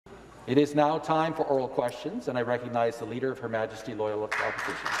It is now time for oral questions, and I recognize the Leader of Her Majesty Loyal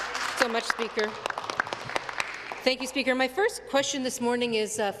Opposition. So much, Speaker. Thank you, Speaker. My first question this morning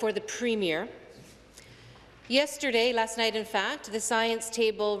is for the Premier. Last night, in fact, the Science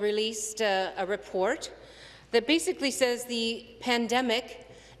Table released a report that basically says the pandemic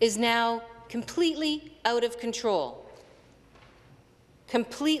is now completely out of control.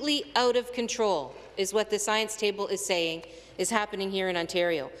 Completely out of control is what the Science Table is saying is happening here in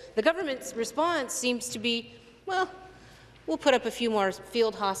Ontario. The government's response seems to be, well, we'll put up a few more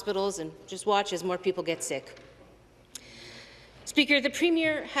field hospitals and just watch as more people get sick. Speaker, the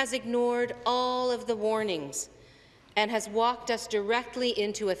Premier has ignored all of the warnings and has walked us directly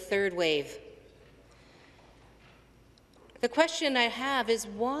into a third wave. The question I have is,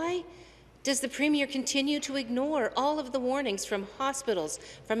 why does the Premier continue to ignore all of the warnings from hospitals,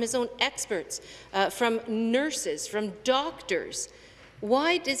 from his own experts, from nurses, from doctors?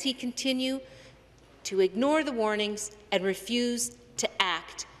 Why does he continue to ignore the warnings and refuse to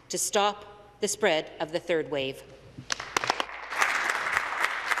act to stop the spread of the third wave?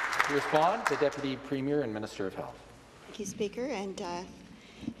 To respond, the Deputy Premier and Minister of Health. Thank you, Speaker, and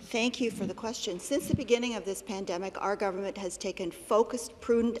thank you for the question. Since the beginning of this pandemic, our government has taken focused,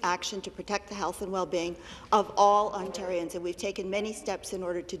 prudent action to protect the health and well-being of all Ontarians, and we've taken many steps in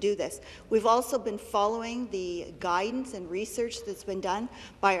order to do this. We've also been following the guidance and research that's been done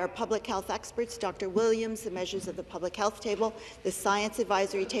by our public health experts, Dr. Williams, the measures of the Public Health Table, the Science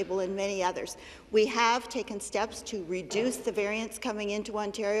Advisory Table, and many others. We have taken steps to reduce the variants coming into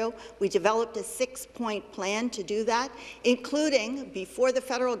Ontario. We developed a 6-point plan to do that, including, before the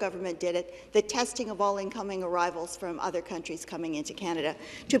federal government did it, the testing of all incoming arrivals from other countries coming into Canada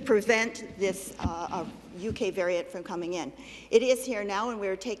to prevent this UK variant from coming in. It is here now, and we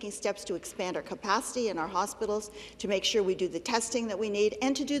are taking steps to expand our capacity in our hospitals to make sure we do the testing that we need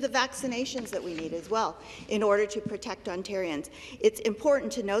and to do the vaccinations that we need as well in order to protect Ontarians. It's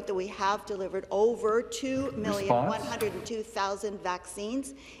important to note that we have delivered over 2,102,000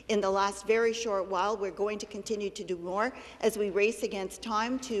 vaccines in the last very short while. We're going to continue to do more as we race against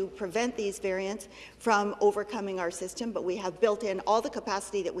time to prevent these variants from overcoming our system, but we have built in all the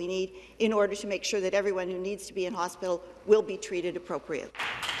capacity that we need in order to make sure that everyone who needs to be in hospital will be treated appropriately.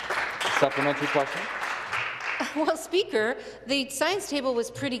 Supplementary question. Well, Speaker, the Science Table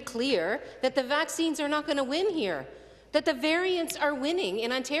was pretty clear that the vaccines are not going to win here, that the variants are winning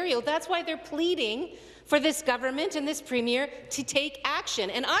in Ontario. That's why they're pleading for this government and this Premier to take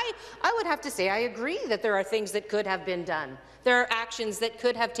action. And I would have to say I agree that there are things that could have been done. There are actions that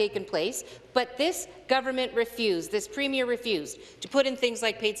could have taken place, but this government refused, this Premier refused to put in things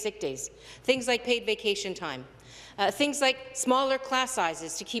like paid sick days, things like paid vacation time, things like smaller class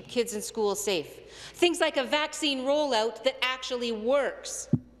sizes to keep kids in school safe, things like a vaccine rollout that actually works,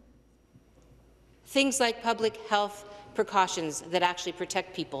 things like public health precautions that actually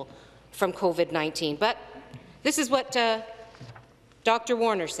protect people from COVID-19. But this is what Dr.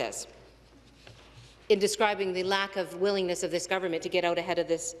 Warner says in describing the lack of willingness of this government to get out ahead of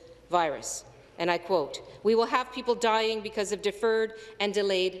this virus. And I quote, "We will have people dying because of deferred and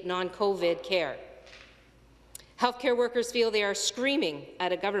delayed non-COVID care. Healthcare workers feel they are screaming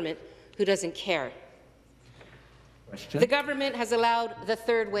at a government who doesn't care. Question. The government has allowed the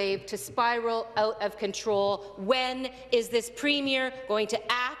third wave to spiral out of control. When is this Premier going to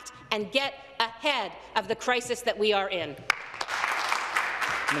act and get ahead of the crisis that we are in?"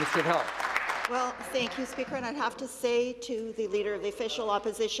 Minister of Health. Well, thank you, Speaker, and I'd have to say to the Leader of the Official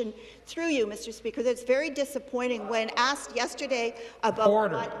Opposition, through you, Mr. Speaker, that it's very disappointing when asked yesterday about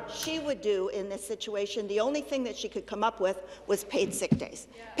what she would do in this situation. The only thing that she could come up with was paid sick days.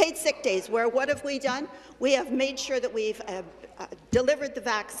 Paid sick days, where what have we done? We have made sure that we've delivered the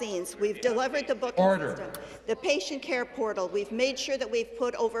vaccines, we've delivered the booking system, the patient care portal, we've made sure that we've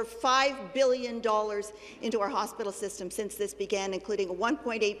put over $5 billion into our hospital system since this began, including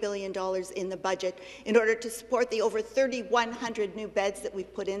 $1.8 billion in the budget in order to support the over 3,100 new beds that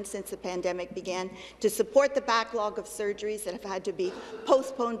we've put in since the pandemic began, to support the backlog of surgeries that have had to be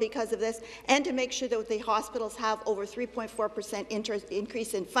postponed because of this, and to make sure that the hospitals have over 3.4%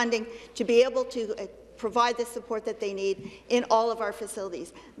 increase in funding to be able to provide the support that they need in all of our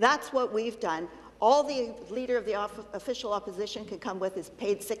facilities. That's what we've done. All the Leader of the Official Opposition can come with is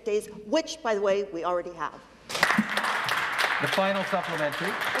paid sick days, which, by the way, we already have. The final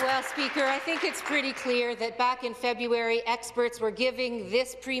supplementary. Well, Speaker, I think it's pretty clear that back in February, experts were giving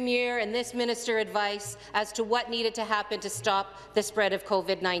this Premier and this Minister advice as to what needed to happen to stop the spread of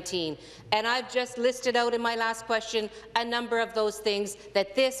COVID-19. And I've just listed out in my last question a number of those things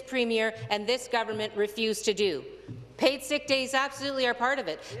that this Premier and this government refused to do. Paid sick days absolutely are part of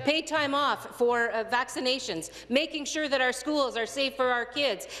it. Paid time off for vaccinations, making sure that our schools are safe for our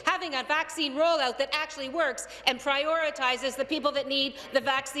kids, having a vaccine rollout that actually works and prioritizes the people that need the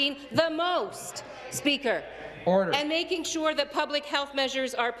vaccine the most, Speaker. Order. And making sure that public health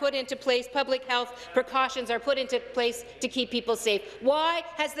measures are put into place, public health precautions are put into place to keep people safe. Why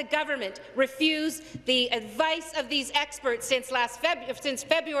has the government refused the advice of these experts since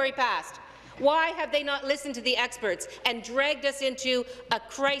February past? Why have they not listened to the experts and dragged us into a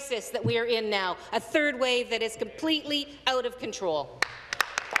crisis that we are in now, a third wave that is completely out of control?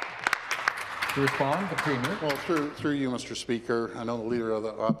 To respond, the Premier. Well, through you, Mr. Speaker, I know the Leader of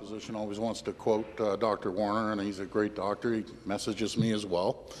the Opposition always wants to quote Dr. Warner, and he's a great doctor. He messages me as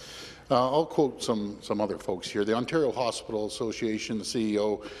well. I'll quote some other folks here. The Ontario Hospital Association, the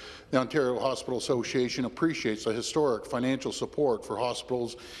CEO, the Ontario Hospital Association appreciates the historic financial support for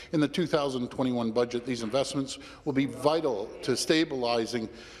hospitals in the 2021 budget. These investments will be vital to stabilizing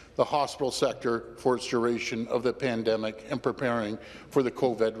the hospital sector for its duration of the pandemic and preparing for the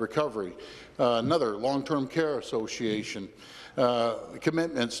COVID recovery. Another long-term care association,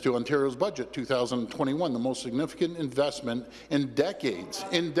 commitments to Ontario's budget 2021, the most significant investment in decades,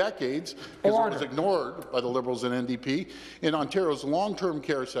 because it was ignored by the Liberals and NDP, in Ontario's long-term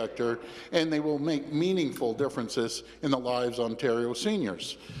care sector, and they will make meaningful differences in the lives of Ontario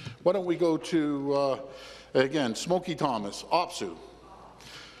seniors. Why don't we go to, again, Smokey Thomas, OPSU.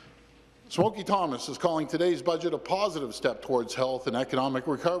 Smokey Thomas is calling today's budget a positive step towards health and economic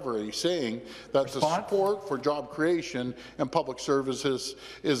recovery, saying that the support for job creation and public services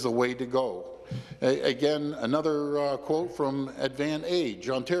is the way to go. Again, another quote from Advantage,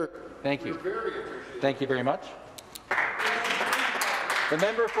 Ontario. Thank you. Thank you very much. The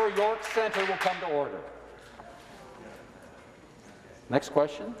member for York Centre will come to order. Next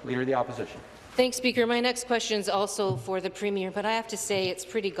question, Leader of the Opposition. Thanks, Speaker. My next question is also for the Premier, but I have to say it's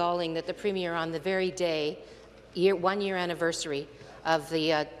pretty galling that the Premier, on the very day, one-year anniversary of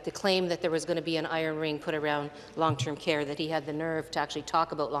the claim that there was going to be an iron ring put around long-term care, that he had the nerve to actually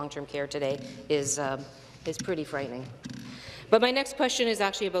talk about long-term care today is pretty frightening. But my next question is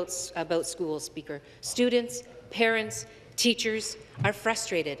actually about schools, Speaker. Students, parents, teachers are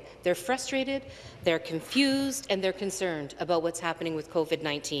frustrated. They're frustrated, they're confused, and they're concerned about what's happening with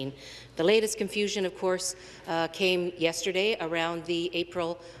COVID-19. The latest confusion, of course, came yesterday around the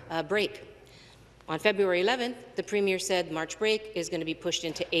April break. On February 11th, the Premier said March break is going to be pushed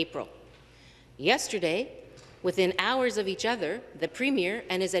into April. Yesterday, within hours of each other, the Premier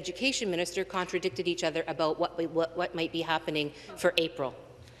and his Education Minister contradicted each other about what might be happening for April.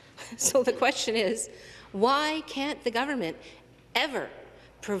 So the question is, why can't the government ever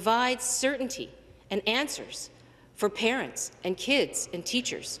provide certainty and answers for parents and kids and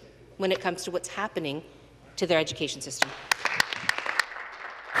teachers when it comes to what's happening to their education system?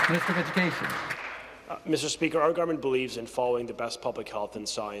 Minister of Education. Mr. Speaker, our government believes in following the best public health and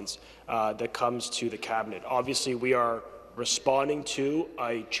science that comes to the Cabinet. Obviously, we are responding to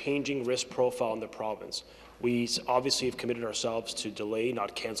a changing risk profile in the province. We obviously have committed ourselves to delay,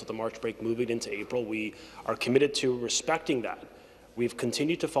 not cancel the March break, moving into April. We are committed to respecting that. We've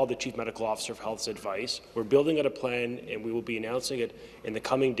continued to follow the Chief Medical Officer of Health's advice. We're building out a plan, and we will be announcing it in the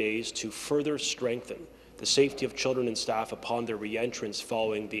coming days to further strengthen the safety of children and staff upon their re-entrance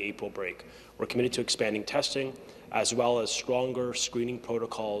following the April break. We're committed to expanding testing, as well as stronger screening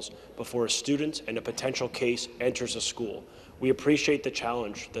protocols before a student and a potential case enters a school. We appreciate the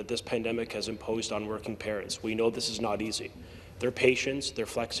challenge that this pandemic has imposed on working parents. We know this is not easy. Their patience, their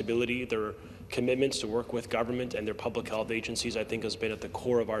flexibility, their commitments to work with government and their public health agencies, I think, has been at the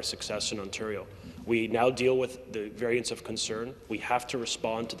core of our success in Ontario. We now deal with the variants of concern. We have to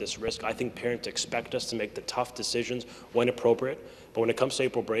respond to this risk. I think parents expect us to make the tough decisions when appropriate. But when it comes to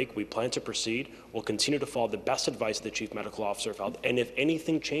April break, we plan to proceed. We'll continue to follow the best advice of the Chief Medical Officer of Health. And if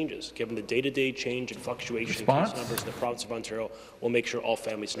anything changes, given the day-to-day change and fluctuation in case numbers in the province of Ontario, we'll make sure all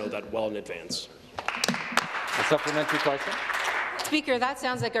families know that well in advance. A supplementary question. Speaker, that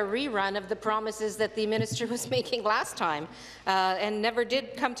sounds like a rerun of the promises that the minister was making last time and never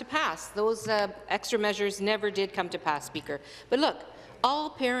did come to pass. Those extra measures never did come to pass, Speaker. But look, all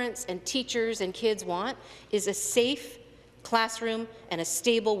parents and teachers and kids want is a safe classroom and a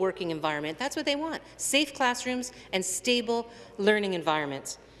stable working environment. That's what they want, safe classrooms and stable learning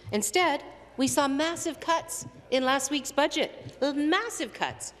environments. Instead, we saw massive cuts in last week's budget, massive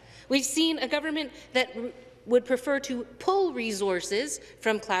cuts. We've seen a government that would prefer to pull resources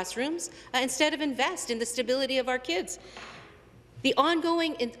from classrooms instead of invest in the stability of our kids. The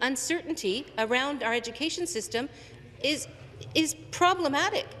ongoing uncertainty around our education system is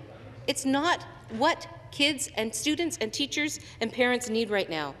problematic. It's not what kids and students and teachers and parents need right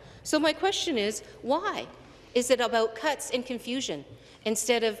now. So my question is, why? Is it about cuts and confusion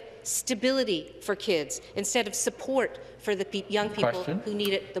instead of stability for kids, instead of support for the young people who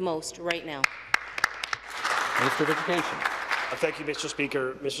need it the most right now? Minister of Education. Thank you, Mr.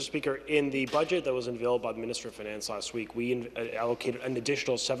 Speaker. Mr. Speaker, in the budget that was unveiled by the Minister of Finance last week, we allocated an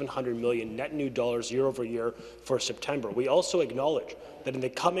additional $700 million net new dollars year over year for September. We also acknowledge that in the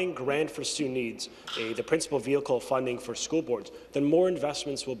coming Grant for Student Needs, the principal vehicle funding for school boards, then more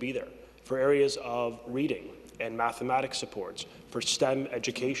investments will be there for areas of reading and mathematics supports, for STEM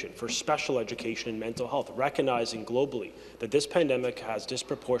education, for special education and mental health, recognizing globally that this pandemic has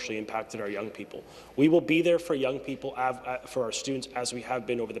disproportionately impacted our young people. We will be there for young people, for our students, as we have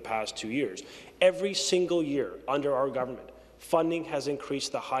been over the past 2 years. Every single year under our government, funding has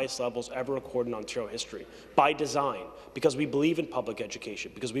increased the highest levels ever recorded in Ontario history, by design, because we believe in public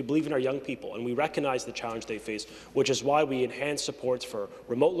education, because we believe in our young people, and we recognize the challenge they face, which is why we enhance supports for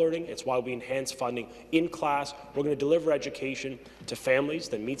remote learning. It's why we enhance funding in class. We're going to deliver education to families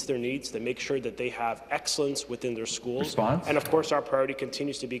that meets their needs, that make sure that they have excellence within their schools. Response? And of course, our priority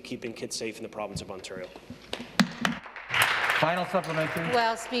continues to be keeping kids safe in the province of Ontario. Final supplementary.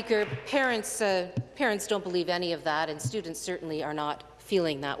 Well, Speaker, parents don't believe any of that, and students certainly are not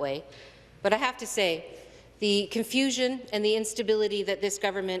feeling that way. But I have to say, the confusion and the instability that this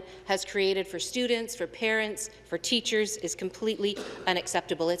government has created for students, for parents, for teachers is completely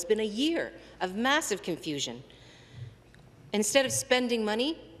unacceptable. It's been a year of massive confusion. Instead of spending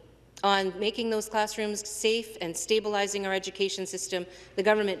money on making those classrooms safe and stabilizing our education system, the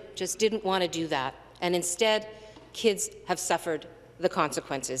government just didn't want to do that, and instead, kids have suffered the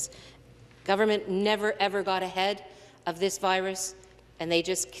consequences. Government never, ever got ahead of this virus, and they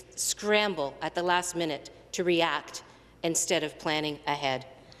just scramble at the last minute to react instead of planning ahead.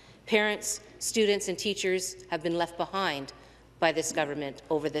 Parents, students, and teachers have been left behind by this government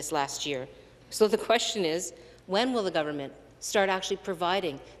over this last year. So the question is, when will the government start actually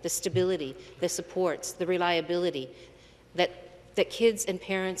providing the stability, the supports, the reliability that kids and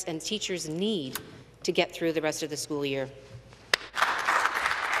parents and teachers need to get through the rest of the school year?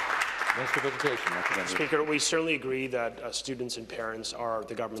 Minister of Education. Speaker, we certainly agree that students and parents are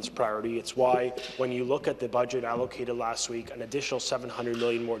the government's priority. It's why, when you look at the budget allocated last week, an additional $700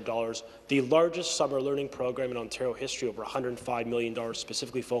 million more dollars, the largest summer learning program in Ontario history, over $105 million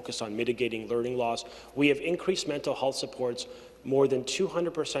specifically focused on mitigating learning loss. We have increased mental health supports more than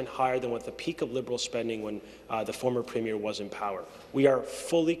 200% higher than what the peak of Liberal spending when the former Premier was in power. We are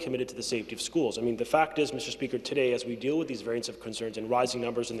fully committed to the safety of schools. I mean, the fact is, Mr. Speaker, today, as we deal with these variants of concerns and rising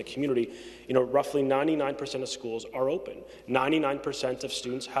numbers in the community, roughly 99% of schools are open. 99% of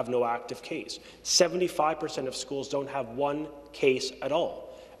students have no active case. 75% of schools don't have one case at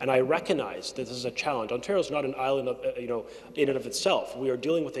all. And I recognize that this is a challenge. Ontario is not an island in and of itself. We are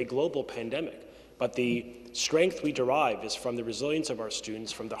dealing with a global pandemic. But the strength we derive is from the resilience of our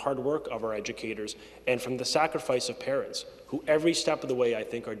students, from the hard work of our educators, and from the sacrifice of parents, who every step of the way, I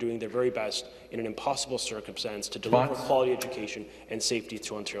think, are doing their very best in an impossible circumstance to deliver quality education and safety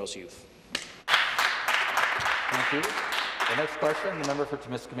to Ontario's youth. Thank you. The next question, the member for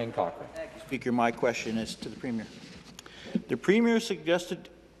Timiskaming Cochrane. Thank you, Speaker. My question is to the Premier. The Premier suggested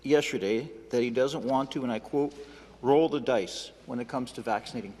yesterday that he doesn't want to, and I quote, roll the dice when it comes to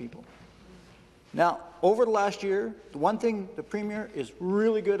vaccinating people. Now, over the last year, the one thing the Premier is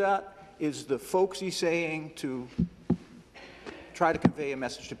really good at is the folksy saying to try to convey a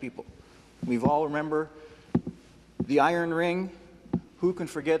message to people. We've all remember the iron ring, who can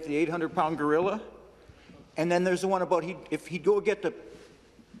forget the 800-pound gorilla? And then there's the one about if he'd go get the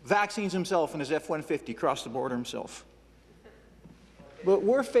vaccines himself in his F-150, cross the border himself. But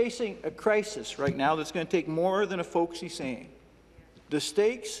we're facing a crisis right now that's going to take more than a folksy saying. The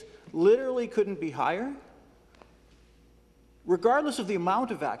stakes literally couldn't be higher. Regardless of the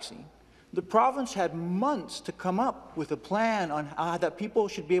amount of vaccine, the province had months to come up with a plan on that people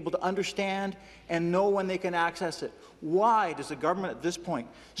should be able to understand and know when they can access it. Why does the government at this point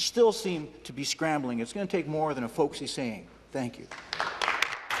still seem to be scrambling? It's going to take more than a folksy saying. Thank you.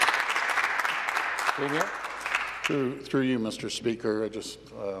 Premier. Through you, Mr. Speaker, I just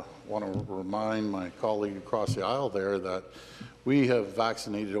want to remind my colleague across the aisle there that we have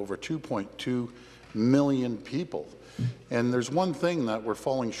vaccinated over 2.2 million people. And there's one thing that we're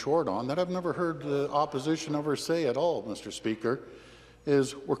falling short on that I've never heard the opposition ever say at all, Mr. Speaker,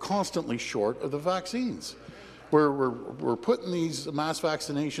 is we're constantly short of the vaccines. We're putting these mass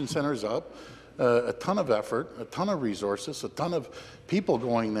vaccination centres up. a ton of effort, a ton of resources, a ton of people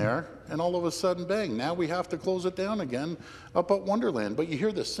going there, and all of a sudden, bang, now we have to close it down again up at Wonderland. But you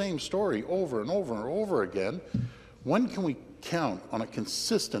hear the same story over and over and over again. When can we count on a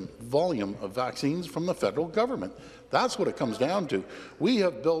consistent volume of vaccines from the federal government? That's what it comes down to. We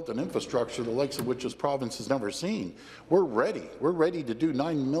have built an infrastructure the likes of which this province has never seen. We're ready. We're ready to do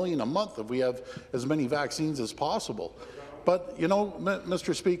 9 million a month if we have as many vaccines as possible. But, you know,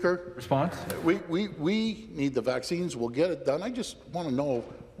 Mr. Speaker, response. We need the vaccines. We'll get it done. I just want to know,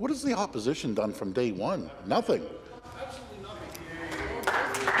 what has the opposition done from day one? Nothing.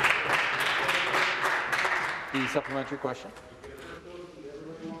 The supplementary question.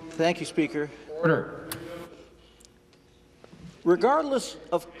 Thank you, Speaker. Order. Regardless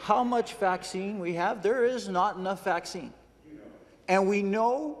of how much vaccine we have, there is not enough vaccine. And we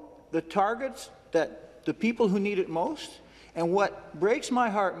know the targets that the people who need it most. And what breaks my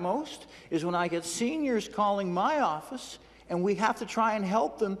heart most is when I get seniors calling my office and we have to try and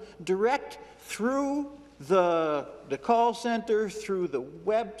help them direct through the call center, through the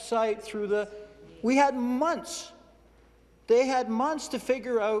website, we had months. They had months to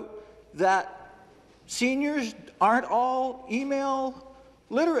figure out that seniors aren't all email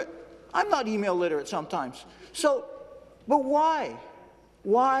literate. I'm not email literate sometimes. So, but why?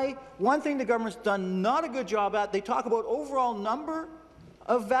 Why? One thing the government's done not a good job at, they talk about overall number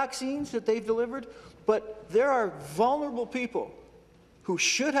of vaccines that they've delivered, but there are vulnerable people who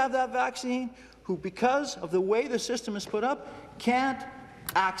should have that vaccine, who, because of the way the system is put up, can't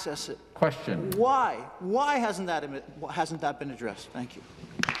access it. Question. Why? Why hasn't that been addressed? Thank you.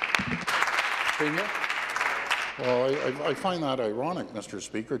 Premier. Well, I find that ironic, Mr.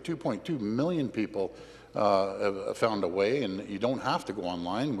 Speaker. 2.2 million people have found a way, and you don't have to go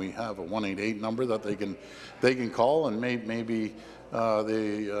online. We have a 188 number that they can call, and maybe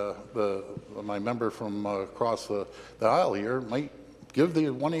my member from across the aisle here might give the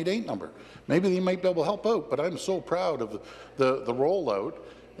 188 number. Maybe they might be able to help out. But I'm so proud of the rollout.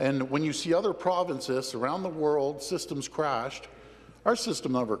 And when you see other provinces around the world, systems crashed. Our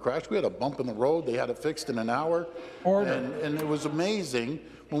system never crashed. We had a bump in the road. They had it fixed in an hour. Order. And it was amazing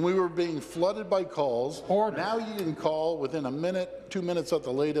when we were being flooded by calls. Order. Now you can call within a minute, 2 minutes at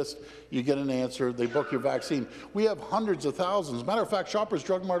the latest. You get an answer. They book your vaccine. We have hundreds of thousands. Matter of fact, Shoppers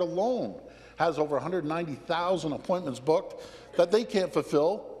Drug Mart alone has over 190,000 appointments booked that they can't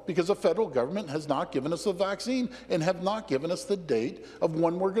fulfill because the federal government has not given us the vaccine and have not given us the date of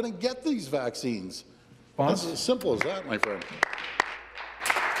when we're going to get these vaccines. It's as simple as that, my friend.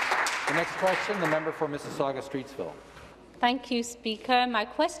 The next question, the member for Mississauga-Streetsville. Thank you, Speaker. My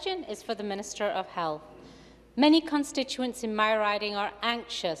question is for the Minister of Health. Many constituents in my riding are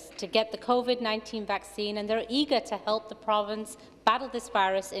anxious to get the COVID-19 vaccine, and they're eager to help the province battle this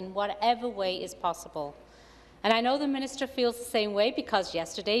virus in whatever way is possible. And I know the Minister feels the same way because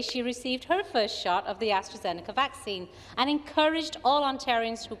yesterday she received her first shot of the AstraZeneca vaccine and encouraged all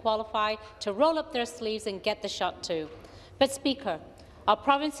Ontarians who qualify to roll up their sleeves and get the shot too. But, Speaker, our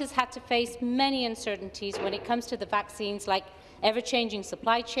province has had to face many uncertainties when it comes to the vaccines, like ever-changing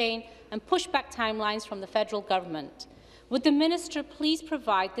supply chain and pushback timelines from the federal government. Would the Minister please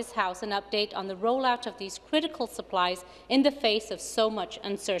provide this House an update on the rollout of these critical supplies in the face of so much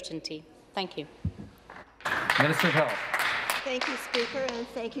uncertainty? Thank you. Minister of Health. Thank you, Speaker, and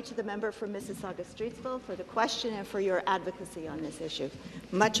thank you to the member from Mississauga-Streetsville for the question and for your advocacy on this issue.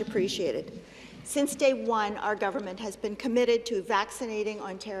 Much appreciated. Since day one, our government has been committed to vaccinating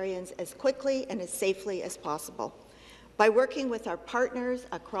Ontarians as quickly and as safely as possible. By working with our partners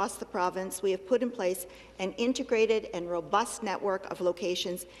across the province, we have put in place an integrated and robust network of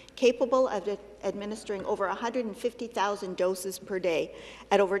locations capable of administering over 150,000 doses per day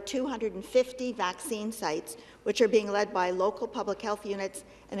at over 250 vaccine sites, which are being led by local public health units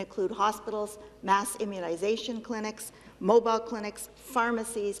and include hospitals, mass immunization clinics, mobile clinics,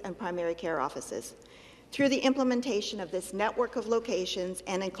 pharmacies, and primary care offices. Through the implementation of this network of locations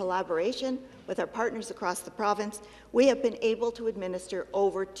and in collaboration with our partners across the province, we have been able to administer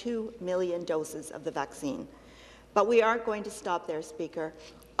over 2 million doses of the vaccine. But we aren't going to stop there, Speaker.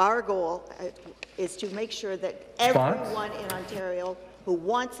 Our goal is to make sure that everyone in Ontario who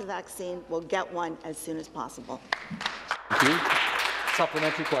wants a vaccine will get one as soon as possible. Thank you.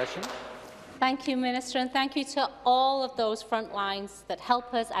 Supplementary question. Thank you, Minister, and thank you to all of those front lines that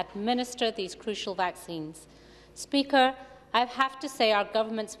help us administer these crucial vaccines. Speaker, I have to say our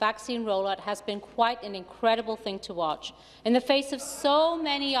government's vaccine rollout has been quite an incredible thing to watch. In the face of so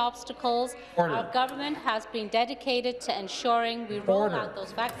many obstacles, our government has been dedicated to ensuring we roll out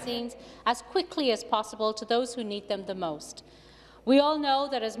those vaccines as quickly as possible to those who need them the most. We all know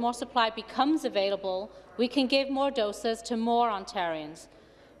that as more supply becomes available, we can give more doses to more Ontarians.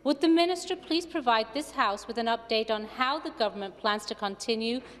 Would the Minister please provide this House with an update on how the government plans to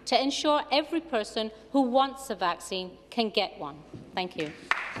continue to ensure every person who wants a vaccine can get one? Thank you.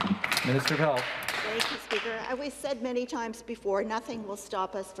 Minister of Health. Thank you, Speaker. As we've said many times before, nothing will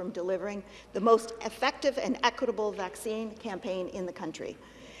stop us from delivering the most effective and equitable vaccine campaign in the country.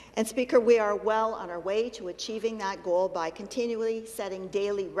 And Speaker, we are well on our way to achieving that goal by continually setting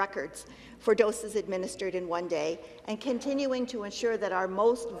daily records for doses administered in one day and continuing to ensure that our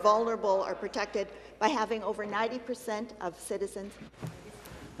most vulnerable are protected by having over 90% of citizens.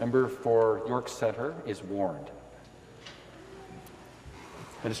 Member for York Centre is warned.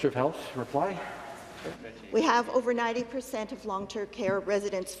 Minister of Health, reply. We have over 90% of long-term care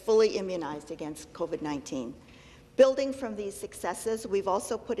residents fully immunized against COVID-19. Building from these successes, we've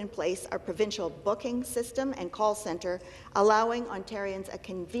also put in place our provincial booking system and call centre, allowing Ontarians a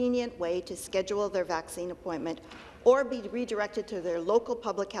convenient way to schedule their vaccine appointment or be redirected to their local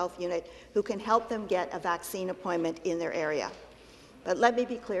public health unit who can help them get a vaccine appointment in their area. But let me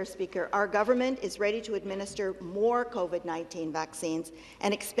be clear, Speaker, our government is ready to administer more COVID-19 vaccines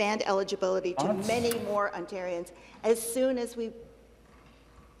and expand eligibility to many more Ontarians as soon as we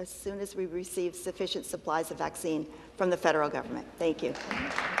receive sufficient supplies of vaccine from the federal government. Thank you.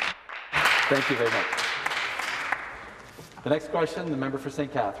 Thank you very much. The next question, the member for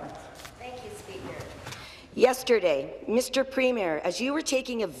St. Catharines. Thank you, Speaker. Yesterday, Mr. Premier, as you were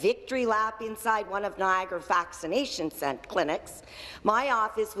taking a victory lap inside one of Niagara vaccination clinics, my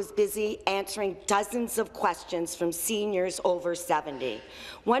office was busy answering dozens of questions from seniors over 70,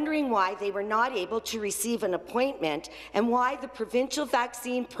 wondering why they were not able to receive an appointment and why the provincial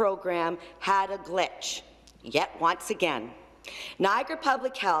vaccine program had a glitch. Yet once again, Niagara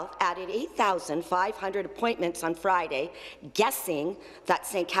Public Health added 8,500 appointments on Friday, guessing that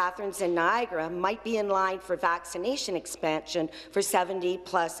St. Catharines and Niagara might be in line for vaccination expansion for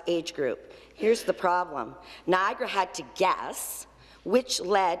 70-plus age group. Here's the problem. Niagara had to guess, which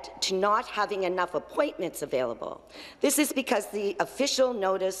led to not having enough appointments available. This is because the official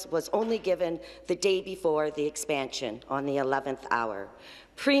notice was only given the day before the expansion on the 11th hour.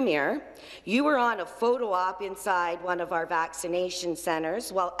 Premier, you were on a photo op inside one of our vaccination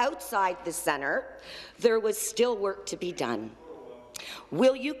centres, while outside the centre, there was still work to be done.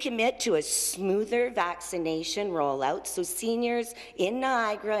 Will you commit to a smoother vaccination rollout so seniors in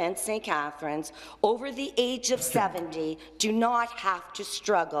Niagara and St. Catharines over the age of 70 do not have to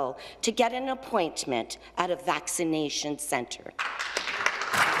struggle to get an appointment at a vaccination centre?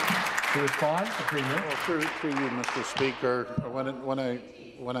 To respond, the Premier. Well, through you, Mr. Speaker,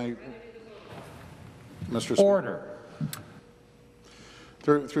 Mr. Speaker. Order.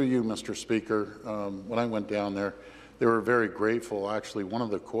 Through you, Mr. Speaker, when I went down there, they were very grateful. Actually, one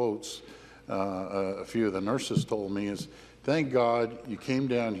of the quotes a few of the nurses told me is, "Thank God you came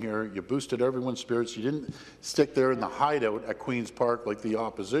down here, you boosted everyone's spirits, you didn't stick there in the hideout at Queen's Park like the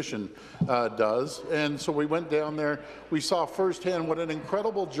opposition does." And so we went down there, we saw firsthand what an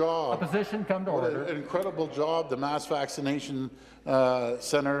incredible job. Opposition, come to order. An incredible job the mass vaccination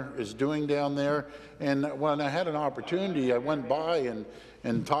centre is doing down there. And when I had an opportunity, I went by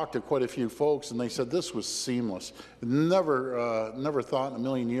and talked to quite a few folks, and they said this was seamless. Never thought in a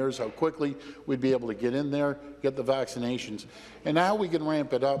million years how quickly we'd be able to get in there, get the vaccinations. And now we can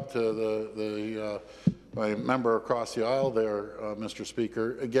ramp it up to my member across the aisle there, Mr.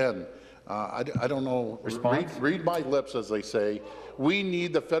 Speaker. Again, I don't know, read my lips, as they say. We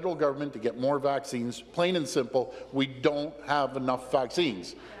need the federal government to get more vaccines, plain and simple. We don't have enough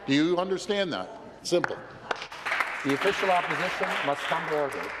vaccines. Do you understand that? Simple. The official opposition must come to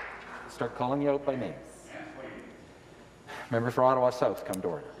order. Start calling you out by name. Member for Ottawa South, come to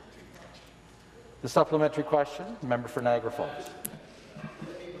order. The supplementary question, member for Niagara Falls.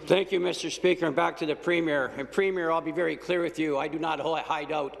 Thank you, Mr. Speaker, and back to the Premier. And Premier, I'll be very clear with you. I do not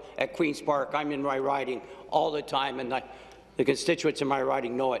hide out at Queen's Park. I'm in my riding all the time, and the constituents in my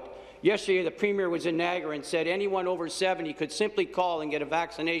riding know it. Yesterday, the Premier was in Niagara and said anyone over 70 could simply call and get a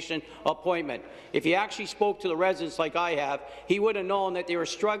vaccination appointment. If he actually spoke to the residents like I have, he would have known that they were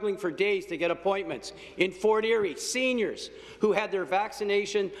struggling for days to get appointments. In Fort Erie, seniors who had their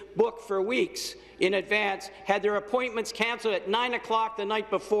vaccination booked for weeks in advance had their appointments cancelled at 9 o'clock the night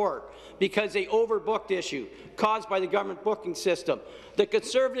before because they overbooked issue caused by the government booking system. The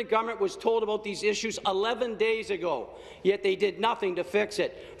Conservative government was told about these issues 11 days ago, yet they did nothing to fix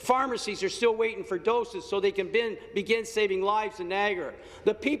it. Pharmacies are still waiting for doses so they can begin saving lives in Niagara.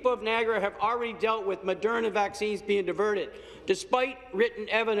 The people of Niagara have already dealt with Moderna vaccines being diverted. Despite written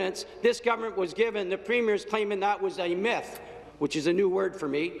evidence this government was given, the Premier is claiming that was a myth. which is a new word for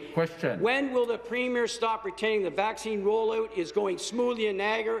me. Question. When will the Premier stop pretending the vaccine rollout is going smoothly in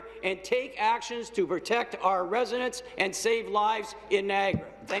Niagara and take actions to protect our residents and save lives in Niagara?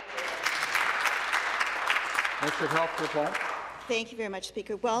 Thank you. Minister of Health, reply. Thank you very much,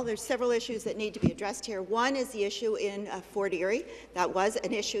 Speaker. Well, there's several issues that need to be addressed here. One is the issue in Fort Erie. That was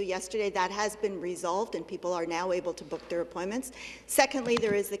an issue yesterday. That has been resolved, and people are now able to book their appointments. Secondly,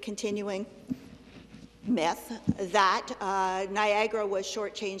 there is the continuing myth that Niagara was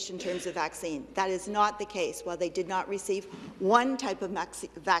shortchanged in terms of vaccine. That is not the case. While they did not receive one type of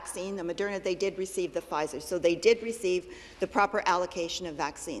vaccine, the Moderna, they did receive the Pfizer. So they did receive the proper allocation of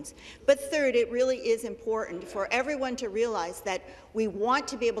vaccines. But third, it really is important for everyone to realize that we want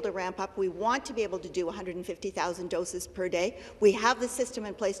to be able to ramp up. We want to be able to do 150,000 doses per day. We have the system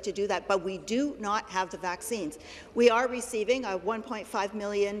in place to do that, but we do not have the vaccines. We are receiving 1.5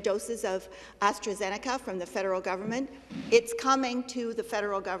 million doses of AstraZeneca from the federal government. It's coming to the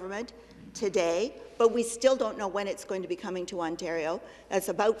federal government today, but we still don't know when it's going to be coming to Ontario. That's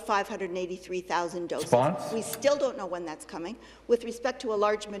about 583,000 doses. Response? We still don't know when that's coming. With respect to a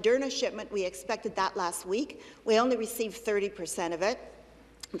large Moderna shipment, we expected that last week. We only received 30% of it.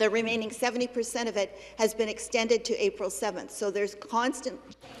 The remaining 70% of it has been extended to April 7th. So there's constant.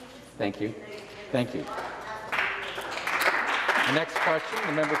 Thank you. Thank you. The next question,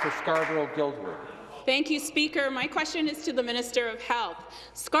 the member for Scarborough-Guildwood. Thank you, Speaker. My question is to the Minister of Health.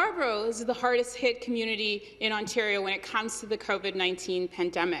 Scarborough is the hardest-hit community in Ontario when it comes to the COVID-19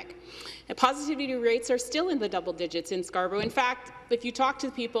 pandemic. And positivity rates are still in the double digits in Scarborough. In fact, if you talk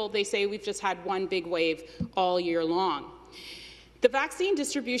to people, they say we've just had one big wave all year long. The vaccine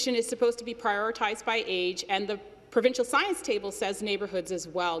distribution is supposed to be prioritized by age, and the provincial science table says neighbourhoods as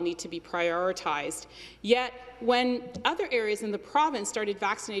well need to be prioritized. Yet, when other areas in the province started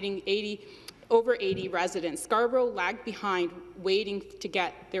vaccinating over 80 residents, Scarborough lagged behind, waiting to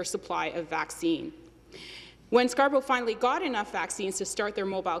get their supply of vaccine. When Scarborough finally got enough vaccines to start their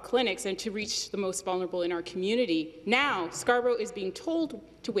mobile clinics and to reach the most vulnerable in our community, now Scarborough is being told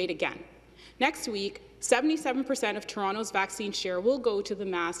to wait again. Next week, 77% of Toronto's vaccine share will go to the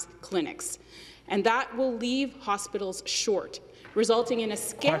mass clinics, and that will leave hospitals short, resulting in a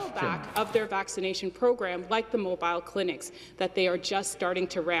scale-back of their vaccination program, like the mobile clinics that they are just starting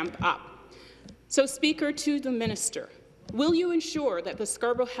to ramp up. So, Speaker, to the Minister, will you ensure that the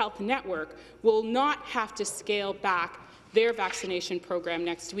Scarborough Health Network will not have to scale back their vaccination program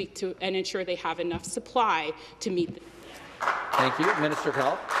next week and ensure they have enough supply to meet the Thank you. Minister of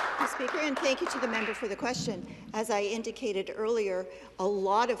Health. Thank you, Speaker, and thank you to the member for the question. As I indicated earlier, a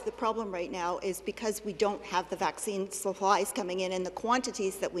lot of the problem right now is because we don't have the vaccine supplies coming in the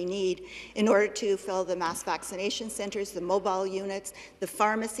quantities that we need in order to fill the mass vaccination centres, the mobile units, the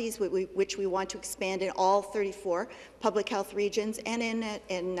pharmacies, which we want to expand in all 34 public health regions, and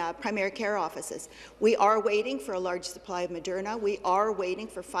in primary care offices. We are waiting for a large supply of Moderna. We are waiting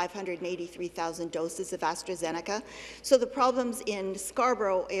for 583,000 doses of AstraZeneca. So the problems in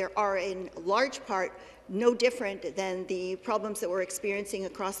Scarborough are in large part no different than the problems that we're experiencing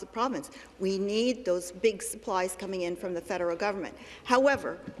across the province. We need those big supplies coming in from the federal government.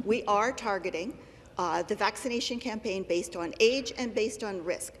 However, we are targeting the vaccination campaign based on age and based on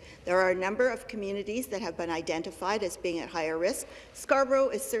risk. There are a number of communities that have been identified as being at higher risk. Scarborough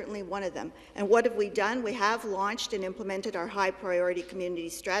is certainly one of them. And what have we done? We have launched and implemented our high priority community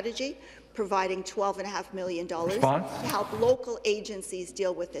strategy, providing $12.5 million to help local agencies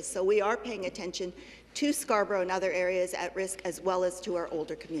deal with this. So we are paying attention to Scarborough and other areas at risk, as well as to our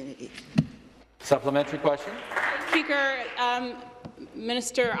older communities. Supplementary question. Speaker,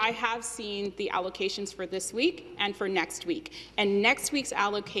 Minister, I have seen the allocations for this week and for next week, and next week's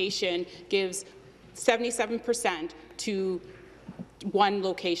allocation gives 77% to one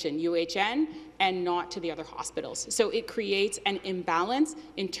location, UHN, and not to the other hospitals. So it creates an imbalance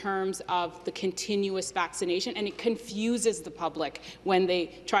in terms of the continuous vaccination, and it confuses the public when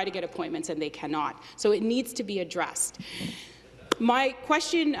they try to get appointments and they cannot. So it needs to be addressed. My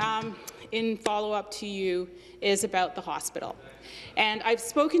question in follow-up to you is about the hospital. And I've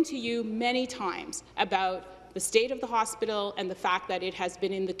spoken to you many times about the state of the hospital and the fact that it has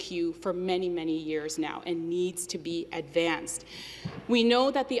been in the queue for many, many years now and needs to be advanced. We know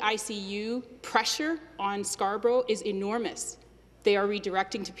that the ICU pressure on Scarborough is enormous. They are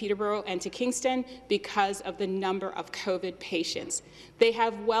redirecting to Peterborough and to Kingston because of the number of COVID patients. They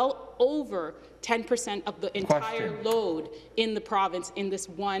have well over 10% of the entire load in the province in this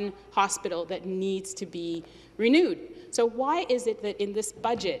one hospital that needs to be renewed. So why is it that in this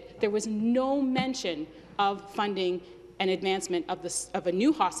budget there was no mention of funding and advancement of a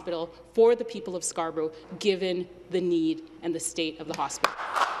new hospital for the people of Scarborough, given the need and the state of the hospital.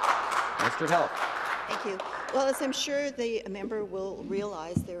 Minister of Health. Thank you. Well, as I'm sure the member will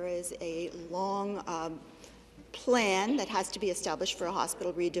realize, there is a long plan that has to be established for a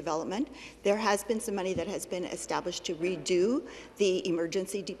hospital redevelopment. There has been some money that has been established to redo the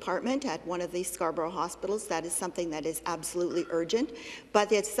emergency department at one of the Scarborough hospitals. That is something that is absolutely urgent, but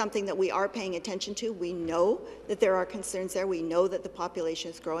it's something that we are paying attention to. We know that there are concerns there. We know that the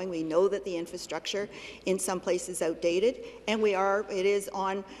population is growing. We know that the infrastructure in some places is outdated, and it is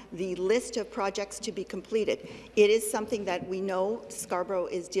on the list of projects to be completed. It is something that we know Scarborough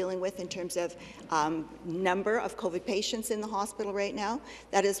is dealing with in terms of number of COVID patients in the hospital right now.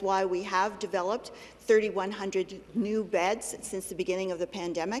 That is why we have developed 3,100 new beds since the beginning of the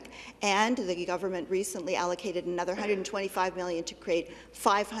pandemic, and the government recently allocated another $125 million to create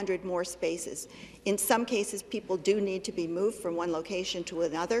 500 more spaces. In some cases, people do need to be moved from one location to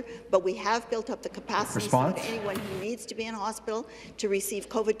another, but we have built up the capacity so that anyone who needs to be in a hospital to receive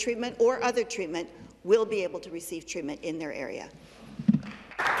COVID treatment or other treatment will be able to receive treatment in their area.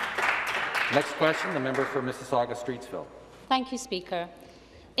 Next question, the member for Mississauga-Streetsville. Thank you, Speaker.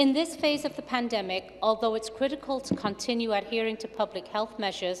 In this phase of the pandemic, although it's critical to continue adhering to public health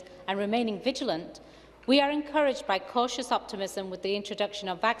measures and remaining vigilant, we are encouraged by cautious optimism with the introduction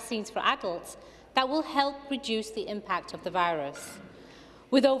of vaccines for adults that will help reduce the impact of the virus.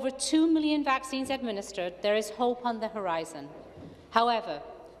 With over 2 million vaccines administered, there is hope on the horizon. However,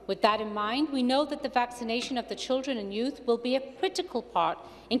 with that in mind, we know that the vaccination of the children and youth will be a critical part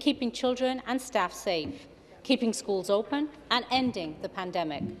in keeping children and staff safe, keeping schools open and ending the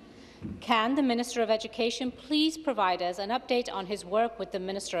pandemic. Can the Minister of Education please provide us an update on his work with the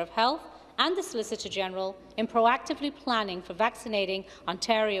Minister of Health and the Solicitor General in proactively planning for vaccinating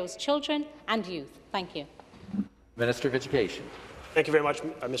Ontario's children and youth? Thank you. Minister of Education. Thank you very much,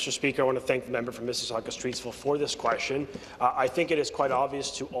 Mr. Speaker. I want to thank the member from Mississauga-Streetsville for this question. I think it is quite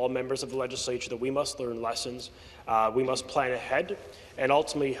obvious to all members of the legislature that we must learn lessons. We must plan ahead and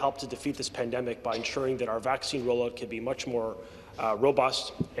ultimately help to defeat this pandemic by ensuring that our vaccine rollout can be much more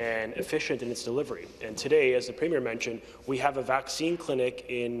robust and efficient in its delivery. And today, as the Premier mentioned, we have a vaccine clinic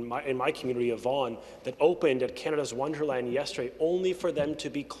in my community of Vaughan that opened at Canada's Wonderland yesterday, only for them to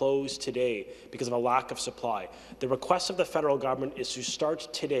be closed today because of a lack of supply. The request of the federal government is to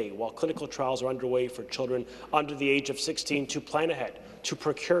start today, while clinical trials are underway for children under the age of 16, to plan ahead, to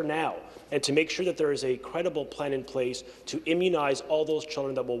procure now, and to make sure that there is a credible plan in place to immunize all those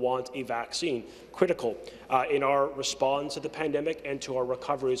children that will want a vaccine, critical in our response to the pandemic and to our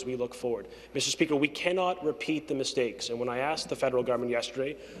recovery as we look forward. Mr. Speaker, we cannot repeat the mistakes, and when I asked the federal government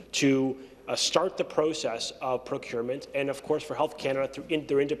yesterday to start the process of procurement, and of course for Health Canada through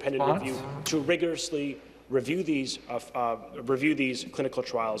their independent review to rigorously review these clinical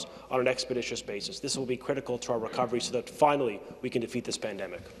trials on an expeditious basis. This will be critical to our recovery so that finally we can defeat this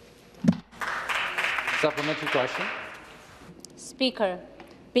pandemic. Supplementary question. Speaker,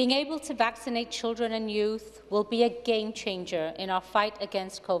 being able to vaccinate children and youth will be a game changer in our fight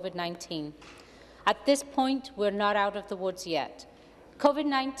against COVID-19. At this point, we're not out of the woods yet.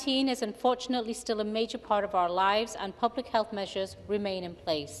 COVID-19 is unfortunately still a major part of our lives, and public health measures remain in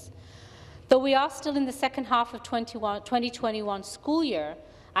place. Though we are still in the second half of 2021 school year,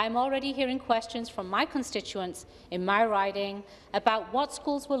 I am already hearing questions from my constituents in my riding about what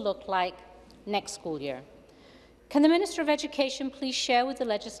schools will look like next school year. Can the Minister of Education please share with the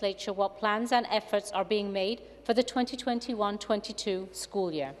Legislature what plans and efforts are being made for the 2021-22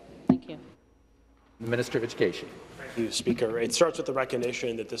 school year? Thank you. The Minister of Education. Thank you, Speaker. It starts with the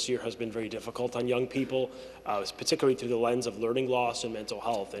recognition that this year has been very difficult on young people, particularly through the lens of learning loss and mental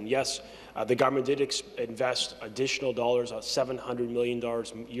health. And yes, the government did invest additional dollars, $700 million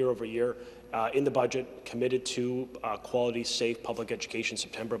year over year, in the budget, committed to quality, safe public education in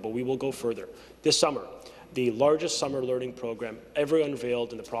September, but we will go further. This summer, the largest summer learning program ever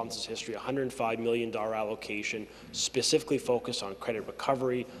unveiled in the province's history, $105 million allocation, specifically focused on credit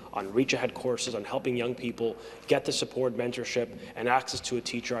recovery, on reach-ahead courses, on helping young people get the support, mentorship, and access to a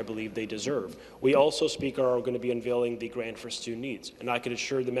teacher I believe they deserve. We also, Speaker, are going to be unveiling the Grant for Student Needs, and I can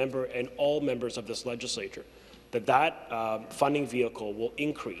assure the member and all members of this legislature that funding vehicle will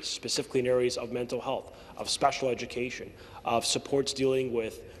increase, specifically in areas of mental health, of special education, of supports dealing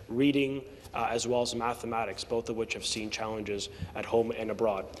with reading, as well as mathematics, both of which have seen challenges at home and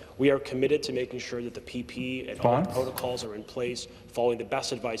abroad. We are committed to making sure that the PPE and all the protocols are in place, following the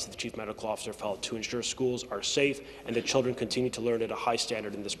best advice of the Chief Medical Officer of Health to ensure schools are safe and that children continue to learn at a high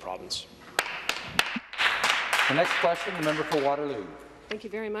standard in this province. The next question, the member for Waterloo. Thank you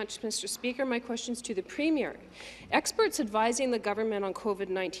very much, Mr. Speaker. My question is to the Premier. Experts advising the government on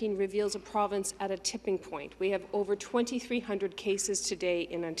COVID-19 reveals a province at a tipping point. We have over 2,300 cases today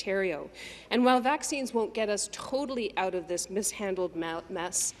in Ontario. And while vaccines won't get us totally out of this mishandled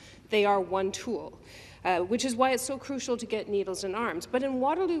mess, they are one tool. Which is why it's so crucial to get needles and arms. But in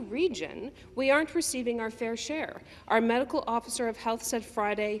Waterloo Region, we aren't receiving our fair share. Our medical officer of health said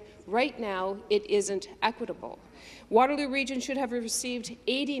Friday, right now, it isn't equitable. Waterloo Region should have received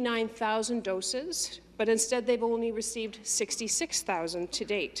 89,000 doses, but instead they've only received 66,000 to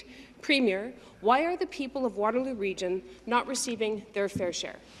date. Premier, why are the people of Waterloo Region not receiving their fair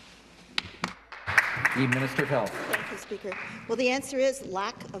share? The Minister of Health. Thank you, Speaker. Well, the answer is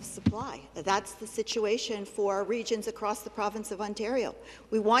lack of supply. That's the situation for regions across the province of Ontario.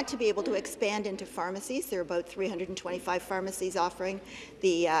 We want to be able to expand into pharmacies. There are about 325 pharmacies offering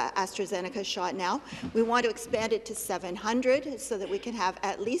the AstraZeneca shot now. We want to expand it to 700 so that we can have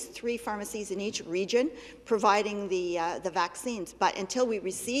at least 3 pharmacies in each region providing the vaccines. But until we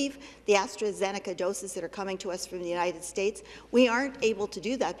receive the AstraZeneca doses that are coming to us from the United States, we aren't able to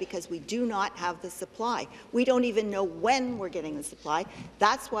do that because we do not have the supply. We don't even know when we're getting the supply.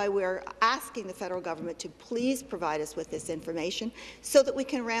 That's why we're asking the federal government to please provide us with this information so that we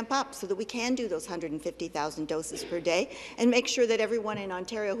can ramp up, so that we can do those 150,000 doses per day and make sure that everyone in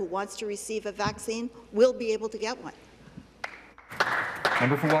Ontario who wants to receive a vaccine will be able to get one.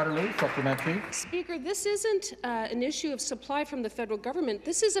 Member for Waterloo, supplementary. Speaker, this isn't an issue of supply from the federal government.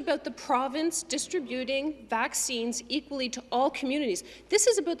 This is about the province distributing vaccines equally to all communities. This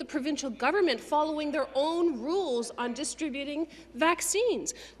is about the provincial government following their own rules on distributing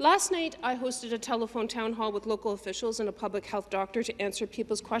vaccines. Last night, I hosted a telephone town hall with local officials and a public health doctor to answer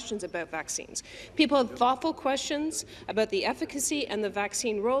people's questions about vaccines. People had thoughtful questions about the efficacy and the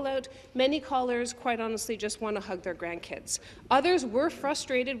vaccine rollout. Many callers, quite honestly, just want to hug their grandkids. Others were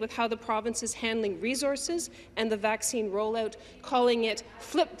frustrated with how the province is handling resources and the vaccine rollout, calling it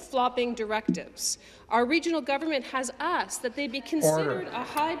flip-flopping directives. Our regional government has asked that they be considered a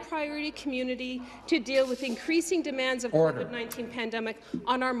high-priority community to deal with increasing demands of COVID-19 pandemic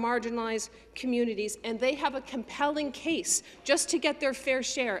on our marginalized communities, and they have a compelling case just to get their fair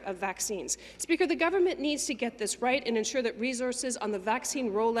share of vaccines. Speaker, the government needs to get this right and ensure that resources on the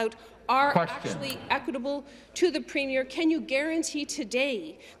vaccine rollout are actually equitable. To the Premier, can you guarantee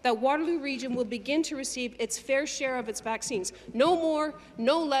today that Waterloo Region will begin to receive its fair share of its vaccines? No more,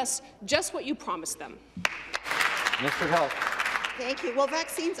 no less, just what you promised them. Minister of Health. Thank you. Well,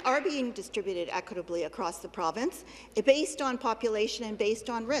 vaccines are being distributed equitably across the province, based on population and based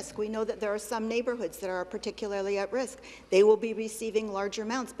on risk. We know that there are some neighbourhoods that are particularly at risk. They will be receiving larger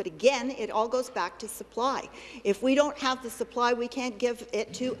amounts. But again, it all goes back to supply. If we don't have the supply, we can't give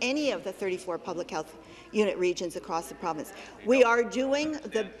it to any of the 34 public health unit regions across the province. We are doing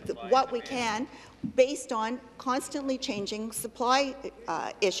what we can based on constantly changing supply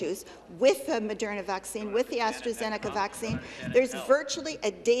issues with the Moderna vaccine, with the AstraZeneca vaccine. There's virtually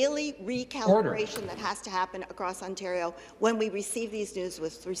a daily recalibration that has to happen across Ontario when we receive these news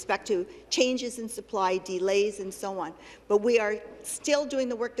with respect to changes in supply, delays, and so on. But we are still doing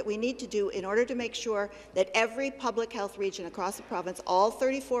the work that we need to do in order to make sure that every public health region across the province, all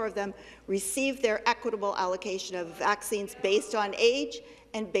 34 of them, receive their equitable allocation of vaccines based on age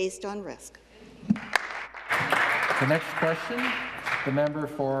and based on risk. The next question, the member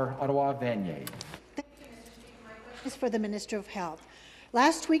for Ottawa-Vanier. Is for the Minister of Health.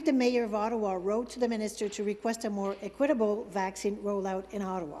 Last week, the Mayor of Ottawa wrote to the Minister to request a more equitable vaccine rollout in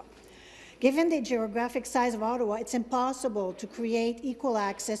Ottawa. Given the geographic size of Ottawa, it's impossible to create equal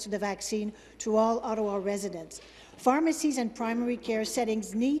access to the vaccine to all Ottawa residents. Pharmacies and primary care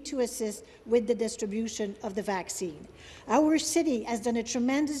settings need to assist with the distribution of the vaccine. Our city has done a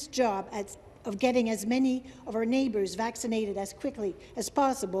tremendous job of getting as many of our neighbours vaccinated as quickly as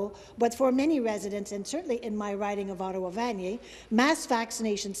possible, but for many residents, and certainly in my riding of Ottawa-Vanier, mass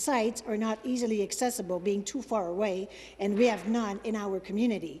vaccination sites are not easily accessible, being too far away, and we have none in our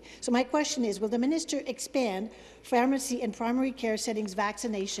community. So my question is, will the minister expand pharmacy and primary care settings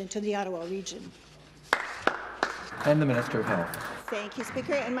vaccination to the Ottawa region? And the Minister of Health. Thank you,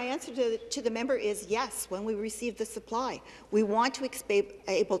 Speaker. And my answer to the member is yes, when we receive the supply. We want to be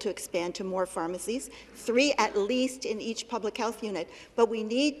able to expand to more pharmacies, 3 at least in each public health unit, but we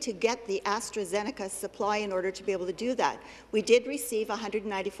need to get the AstraZeneca supply in order to be able to do that. We did receive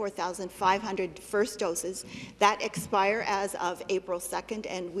 194,500 first doses that expire as of April 2nd,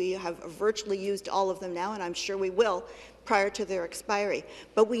 and we have virtually used all of them now, and I'm sure we will prior to their expiry.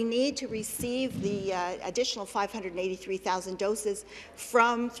 But we need to receive the additional 583,000 doses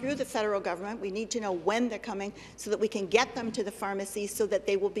through the federal government. We need to know when they're coming so that we can get them to the pharmacies so that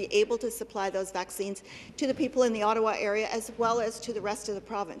they will be able to supply those vaccines to the people in the Ottawa area as well as to the rest of the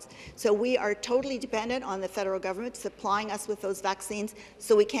province. So we are totally dependent on the federal government supplying us with those vaccines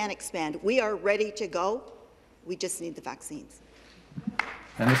so we can expand. We are ready to go. We just need the vaccines.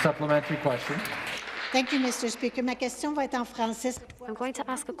 And the supplementary question. Thank you, Mr. Speaker. Ma question va être en français. I'm going to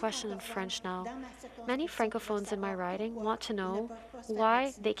ask a question in French now. Many Francophones in my riding want to know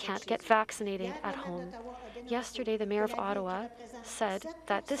why they can't get vaccinated at home. Yesterday, the Mayor of Ottawa said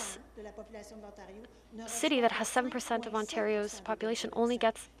that this city that has 7% of Ontario's population only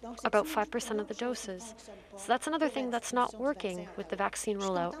gets about 5% of the doses. So that's another thing that's not working with the vaccine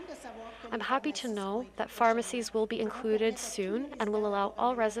rollout. I'm happy to know that pharmacies will be included soon and will allow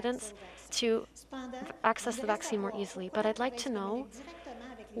all residents to access the vaccine more easily. But I'd like to know,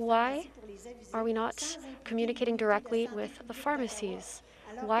 why are we not communicating directly with the pharmacies?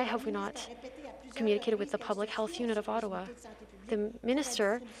 Why have we not communicated with the public health unit of Ottawa? The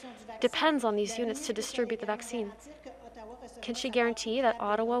minister depends on these units to distribute the vaccine. Can she guarantee that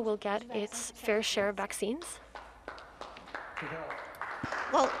Ottawa will get its fair share of vaccines?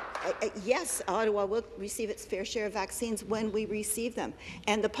 Well, yes, Ottawa will receive its fair share of vaccines when we receive them.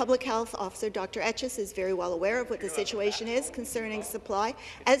 And the public health officer, Dr. Etches, is very well aware of what the situation is concerning supply,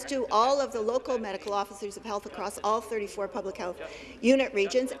 as do all of the local medical officers of health across all 34 public health unit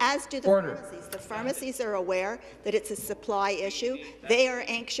regions, as do the pharmacies. The pharmacies are aware that it's a supply issue. They are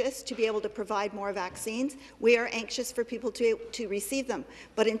anxious to be able to provide more vaccines. We are anxious for people to receive them.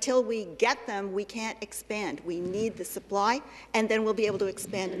 But until we get them, we can't expand. We need the supply, and then we'll be able to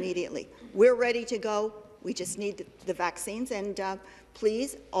expand immediately. We're ready to go. We just need the vaccines. And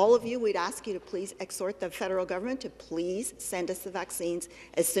please, all of you, we'd ask you to please exhort the federal government to please send us the vaccines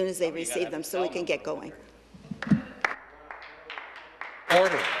as soon as they receive them so we can get going.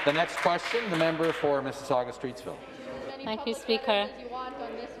 Order. The next question, the member for Mississauga-Streetsville. Thank you, Speaker.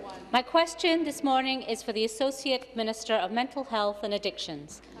 My question this morning is for the Associate Minister of Mental Health and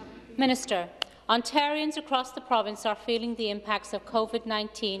Addictions. Minister, Ontarians across the province are feeling the impacts of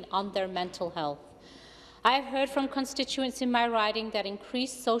COVID-19 on their mental health. I have heard from constituents in my riding that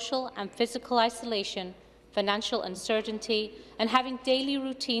increased social and physical isolation, financial uncertainty, and having daily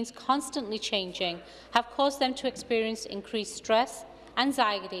routines constantly changing have caused them to experience increased stress,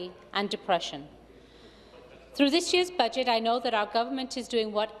 anxiety, and depression. Through this year's budget, I know that our government is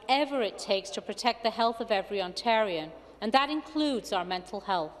doing whatever it takes to protect the health of every Ontarian, and that includes our mental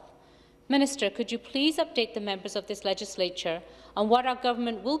health. Minister, could you please update the members of this legislature on what our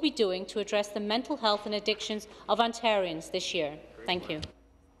government will be doing to address the mental health and addictions of Ontarians this year? Thank you.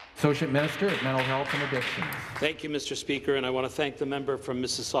 Associate Minister of Mental Health and Addictions. Thank you, Mr. Speaker, and I want to thank the member from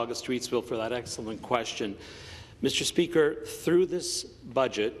Mississauga-Streetsville for that excellent question. Mr. Speaker, through this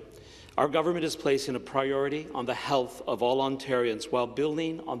budget, our government is placing a priority on the health of all Ontarians while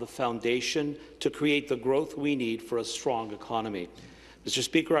building on the foundation to create the growth we need for a strong economy. Mr.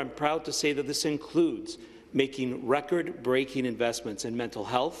 Speaker, I'm proud to say that this includes making record-breaking investments in mental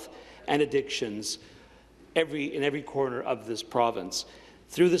health and addictions in every corner of this province.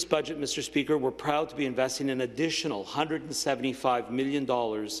 Through this budget, Mr. Speaker, we're proud to be investing an additional $175 million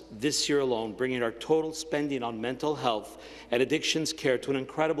this year alone, bringing our total spending on mental health and addictions care to an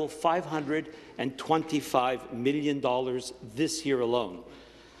incredible $525 million this year alone.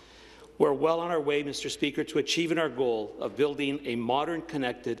 We're well on our way, Mr. Speaker, to achieving our goal of building a modern,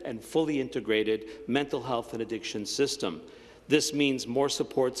 connected, and fully integrated mental health and addiction system. This means more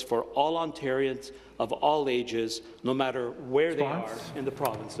supports for all Ontarians of all ages, no matter where they are in the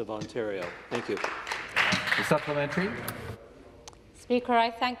province of Ontario. Thank you. The supplementary. Speaker,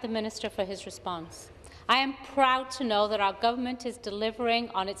 I thank the Minister for his response. I am proud to know that our government is delivering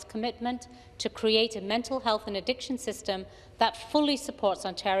on its commitment to create a mental health and addiction system that fully supports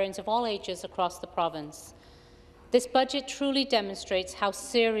Ontarians of all ages across the province. This budget truly demonstrates how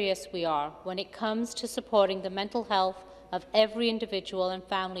serious we are when it comes to supporting the mental health of every individual and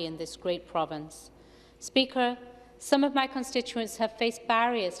family in this great province. Speaker, some of my constituents have faced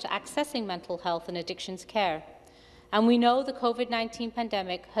barriers to accessing mental health and addictions care, and we know the COVID-19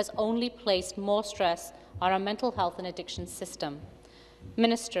 pandemic has only placed more stress on our mental health and addiction system.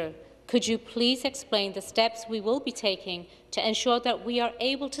 Minister, could you please explain the steps we will be taking to ensure that we are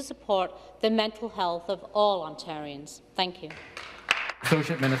able to support the mental health of all Ontarians? Thank you.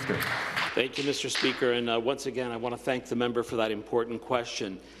 Associate Minister. Thank you, Mr. Speaker. And once again, I want to thank the member for that important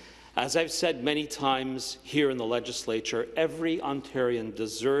question. As I've said many times here in the legislature, every Ontarian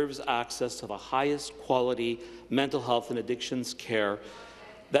deserves access to the highest quality mental health and addictions care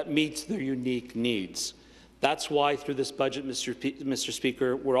that meets their unique needs. That's why, through this budget, Mr.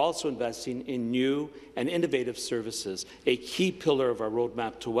 Speaker, we're also investing in new and innovative services, a key pillar of our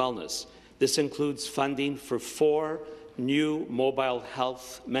roadmap to wellness. This includes funding for 4 new mobile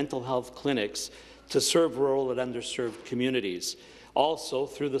mental health clinics to serve rural and underserved communities. Also,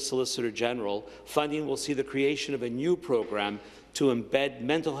 through the Solicitor General, funding will see the creation of a new program to embed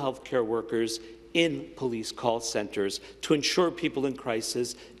mental health care workers in police call centres to ensure people in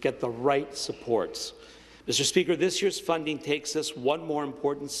crisis get the right supports. Mr. Speaker, this year's funding takes us one more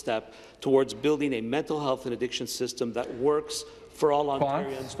important step towards building a mental health and addiction system that works for all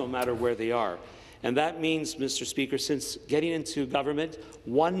Ontarians, no matter where they are. And that means, Mr. Speaker, since getting into government,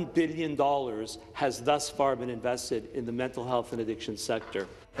 $1 billion has thus far been invested in the mental health and addiction sector.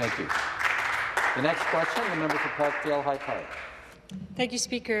 Thank you. The next question, the member for Parkdale High Park. Thank you,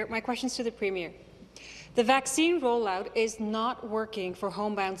 Speaker. My question is to the Premier. The vaccine rollout is not working for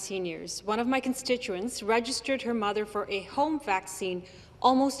homebound seniors. One of my constituents registered her mother for a home vaccine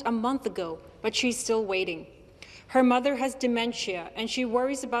almost a month ago, but she's still waiting. Her mother has dementia, and she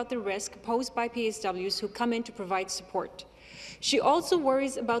worries about the risk posed by PSWs who come in to provide support. She also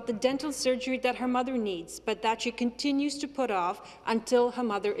worries about the dental surgery that her mother needs, but that she continues to put off until her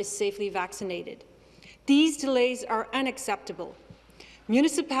mother is safely vaccinated. These delays are unacceptable.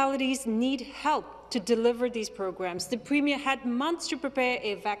 Municipalities need help to deliver these programs. The Premier had months to prepare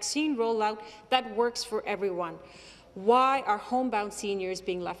a vaccine rollout that works for everyone. Why are homebound seniors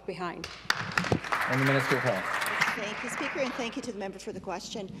being left behind? And the Minister of Health. Thank you, Speaker, and thank you to the member for the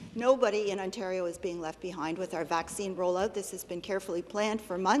question. Nobody in Ontario is being left behind with our vaccine rollout. This has been carefully planned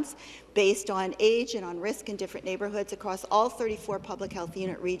for months based on age and on risk in different neighbourhoods across all 34 public health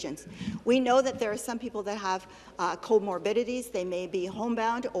unit regions. We know that there are some people that have comorbidities. They may be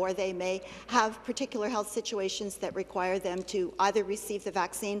homebound, or they may have particular health situations that require them to either receive the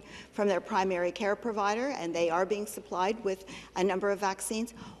vaccine from their primary care provider, and they are being supplied with a number of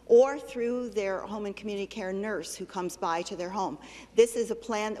vaccines, or through their home and community care nurse who comes by to their home. This is a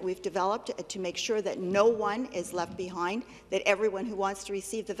plan that we've developed to make sure that no one is left behind, that everyone who wants to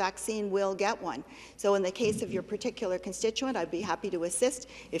receive the vaccine will get one. So in the case of your particular constituent, I'd be happy to assist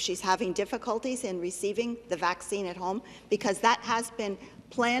if she's having difficulties in receiving the vaccine at home, because that has been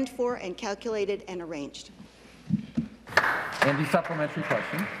planned for and calculated and arranged. And the supplementary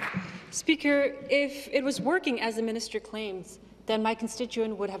question. Speaker, if it was working as the minister claims, then my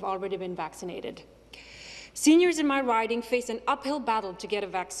constituent would have already been vaccinated. Seniors in my riding face an uphill battle to get a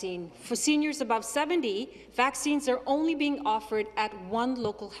vaccine. For seniors above 70, vaccines are only being offered at one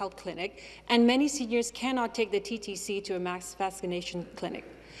local health clinic, and many seniors cannot take the TTC to a mass vaccination clinic.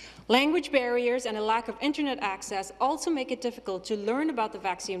 Language barriers and a lack of internet access also make it difficult to learn about the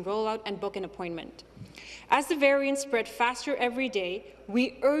vaccine rollout and book an appointment. As the variants spread faster every day,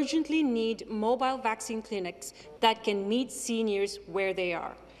 we urgently need mobile vaccine clinics that can meet seniors where they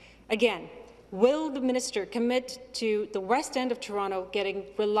are. Again, will the minister commit to the West End of Toronto getting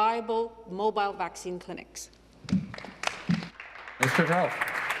reliable mobile vaccine clinics? Mr. Health.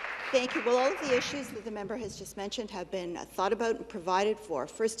 Thank you. Well, all of the issues that the member has just mentioned have been thought about and provided for.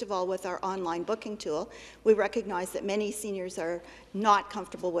 First of all, with our online booking tool, we recognize that many seniors are not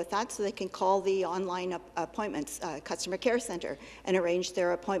comfortable with that, so they can call the online appointments customer care centre and arrange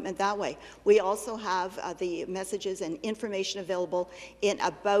their appointment that way. We also have the messages and information available in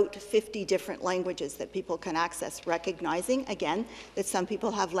about 50 different languages that people can access, recognizing, again, that some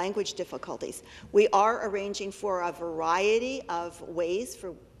people have language difficulties. We are arranging for a variety of ways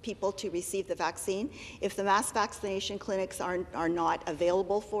for people to receive the vaccine. If the mass vaccination clinics are not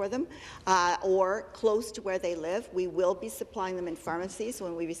available for them or close to where they live, we will be supplying them in pharmacies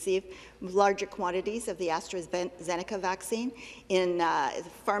when we receive larger quantities of the AstraZeneca vaccine, in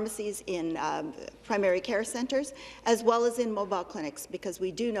pharmacies, in primary care centres, as well as in mobile clinics, because we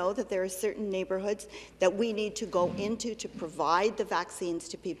do know that there are certain neighbourhoods that we need to go into to provide the vaccines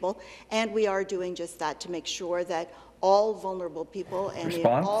to people, and we are doing just that to make sure that all vulnerable people and in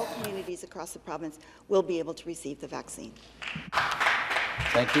all communities across the province will be able to receive the vaccine.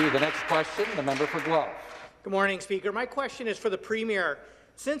 Thank you. The next question, the member for Guelph. Good morning, Speaker. My question is for the Premier.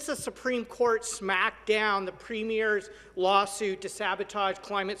 Since the Supreme Court smacked down the Premier's lawsuit to sabotage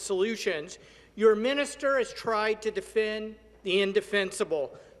climate solutions, your minister has tried to defend the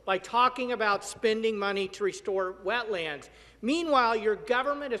indefensible by talking about spending money to restore wetlands. Meanwhile, your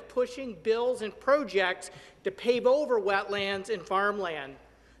government is pushing bills and projects to pave over wetlands and farmland.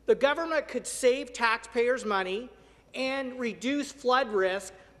 The government could save taxpayers money and reduce flood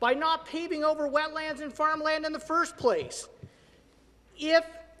risk by not paving over wetlands and farmland in the first place. If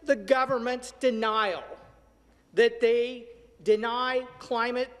the government's denial that they deny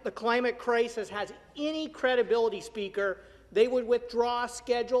the climate crisis has any credibility, Speaker, they would withdraw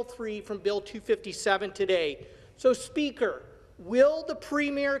Schedule 3 from Bill 257 today. So, Speaker, will the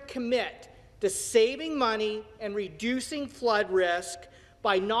Premier commit to saving money and reducing flood risk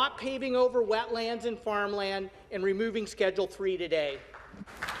by not paving over wetlands and farmland and removing Schedule 3 today?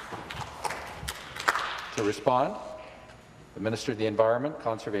 To respond, the Minister of the Environment,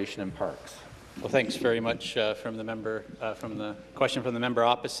 Conservation and Parks. Well, thanks very much from the question from the member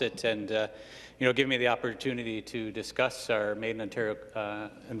opposite, and giving me the opportunity to discuss our Made in Ontario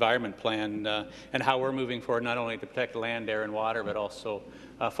Environment Plan and how we're moving forward not only to protect land, air and water, but also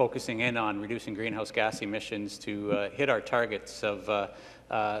focusing in on reducing greenhouse gas emissions to hit our targets of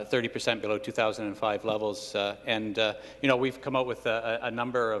 30% below 2005 levels. We've come out with a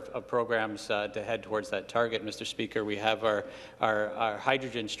number of programs to head towards that target, Mr. Speaker. We have our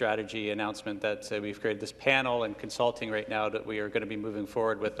hydrogen strategy announcement that we've created this panel and consulting right now that we are going to be moving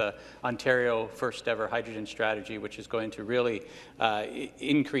forward with the Ontario first ever hydrogen strategy, which is going to really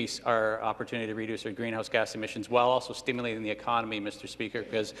increase our opportunity to reduce our greenhouse gas emissions while also stimulating the economy, Mr. Speaker,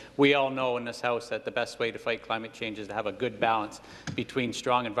 because we all know in this House that the best way to fight climate change is to have a good balance between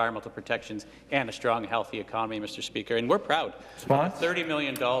strong environmental protections and a strong, healthy economy, Mr. Speaker. And we're proud of the $30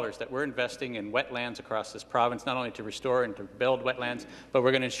 million that we're investing in wetlands across this province, not only to restore and to build wetlands, but we're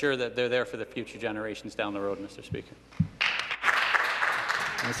going to ensure that they're there for the future generations down the road, Mr. Speaker.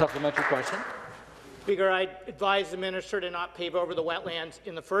 And a supplementary question. Speaker, I advise the minister to not pave over the wetlands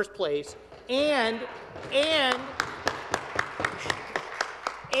in the first place, and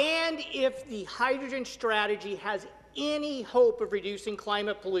if the hydrogen strategy has any hope of reducing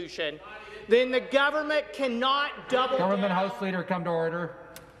climate pollution, then the government cannot double Government down. House Leader, come to order.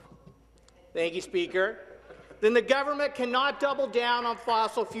 Thank you, Speaker. Then the government cannot double down on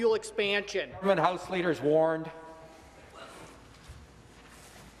fossil fuel expansion. Government House Leaders warned.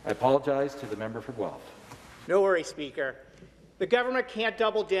 I apologize to the member for Guelph. No worries, Speaker. The government can't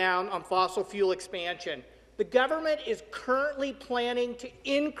double down on fossil fuel expansion. The government is currently planning to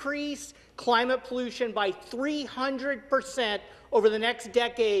increase climate pollution by 300% over the next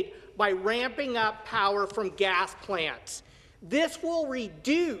decade by ramping up power from gas plants. This will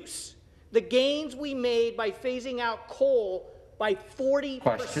reduce the gains we made by phasing out coal by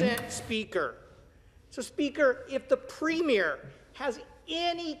 40%, Speaker. So, Speaker, if the Premier has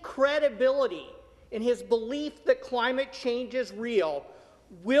any credibility in his belief that climate change is real,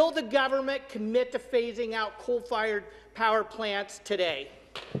 will the government commit to phasing out coal-fired power plants today?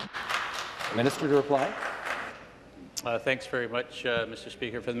 The Minister to reply. Thanks very much, Mr.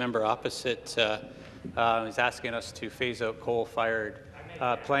 Speaker. For the member opposite, he's asking us to phase out coal-fired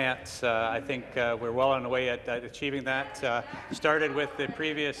plants. I think we're well on the way at achieving that. Started with the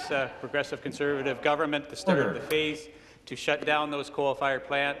previous Progressive Conservative government that started the phase to shut down those coal-fired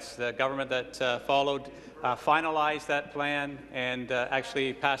plants. The government that followed finalized that plan and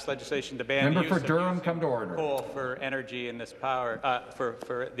actually passed legislation to ban the use of coal for energy in this power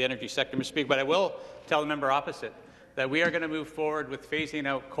for the energy sector, Mr. Speaker. But I will tell the member opposite that we are going to move forward with phasing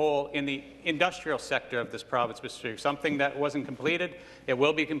out coal in the industrial sector of this province, Mr. Speaker, something that wasn't completed. It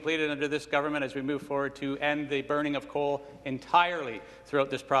will be completed under this government as we move forward to end the burning of coal entirely throughout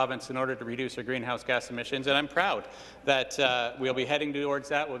this province in order to reduce our greenhouse gas emissions. And I'm proud that we'll be heading towards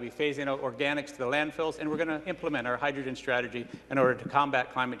that. We'll be phasing out organics to the landfills, and we're going to implement our hydrogen strategy in order to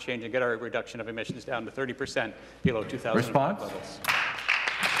combat climate change and get our reduction of emissions down to 30% below 2000 levels.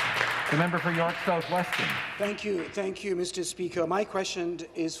 The member for York South Weston. Thank you, Mr. Speaker. My question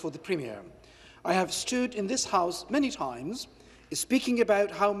is for the Premier. I have stood in this House many times speaking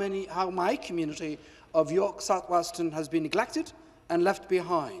about how my community of York South Weston has been neglected and left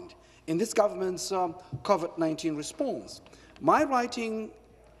behind in this government's COVID-19 response. My riding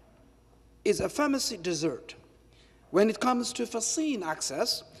is a pharmacy desert. When it comes to vaccine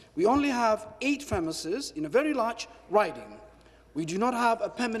access, we only have 8 pharmacies in a very large riding. We do not have a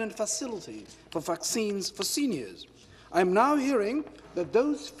permanent facility for vaccines for seniors. I am now hearing that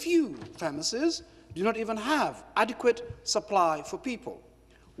those few pharmacies do not even have adequate supply for people.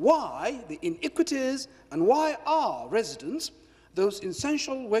 Why the inequities, and why are residents, those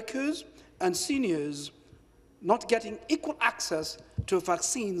essential workers and seniors, not getting equal access to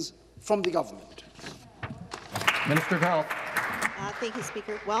vaccines from the government? Minister of Health. Thank you,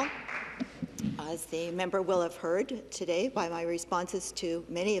 Speaker. Well, as the member will have heard today by my responses to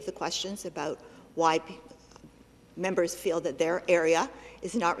many of the questions about why members feel that their area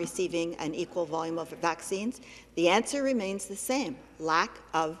is not receiving an equal volume of vaccines, the answer remains the same. lack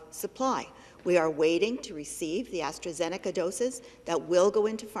of supply. We are waiting to receive the AstraZeneca doses that will go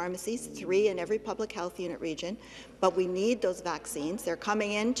into pharmacies, 3 in every public health unit region, but we need those vaccines. They're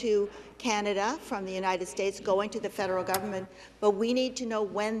coming into Canada from the United States, going to the federal government, but we need to know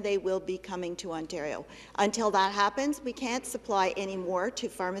when they will be coming to Ontario. Until that happens, we can't supply any more to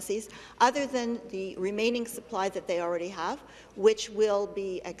pharmacies other than the remaining supply that they already have, which will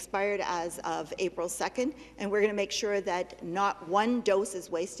be expired as of April 2nd, and we're going to make sure that not one dose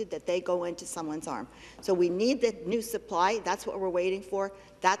is wasted, that they go into someone's arm. So we need the new supply. That's what we're waiting for.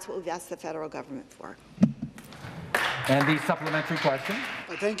 That's what we've asked the federal government for. And the supplementary question.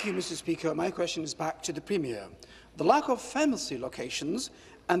 Thank you, Mr. Speaker. My question is back to the Premier. The lack of pharmacy locations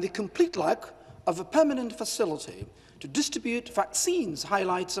and the complete lack of a permanent facility to distribute vaccines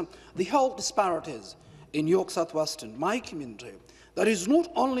highlights the health disparities in York South-Weston, my community. That is not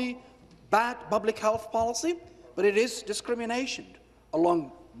only bad public health policy, but it is discrimination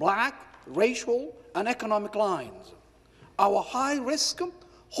along black, racial and economic lines. Our high-risk,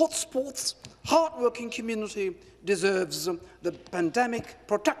 hotspots, hard-working community deserves the pandemic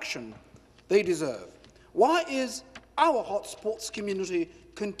protection they deserve. Why is our hotspots community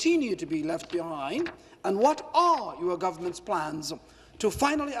continue to be left behind, and what are your government's plans to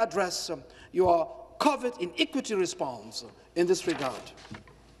finally address your COVID inequity response in this regard?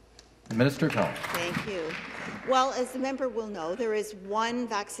 The Minister of Health. Thank you. Well, as the member will know, there is one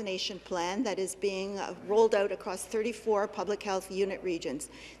vaccination plan that is being rolled out across 34 public health unit regions.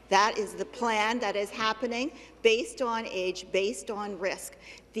 That is the plan that is happening based on age, based on risk.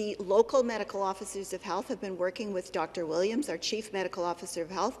 The local medical officers of health have been working with Dr. Williams, our Chief Medical Officer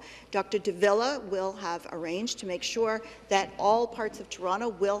of Health. Dr. Davila will have arranged to make sure that all parts of Toronto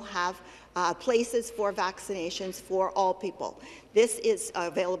will have places for vaccinations for all people. This is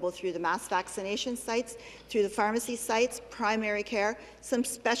available through the mass vaccination sites, through the pharmacy sites, primary care, some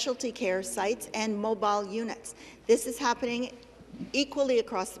specialty care sites, and mobile units. This is happening equally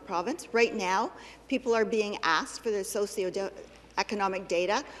across the province. Right now, people are being asked for their socioeconomic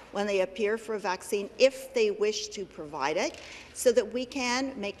data when they appear for a vaccine, if they wish to provide it, so that we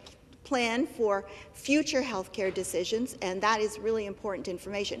can plan for future healthcare decisions, and that is really important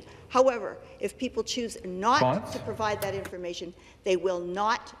information. However, if people choose not to provide that information, they will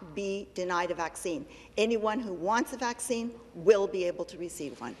not be denied a vaccine. Anyone who wants a vaccine will be able to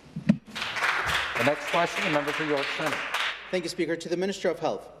receive one. The next question, the member for York Centre. Thank you, Speaker. To the Minister of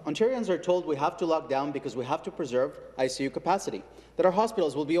Health, Ontarians are told we have to lock down because we have to preserve ICU capacity, that our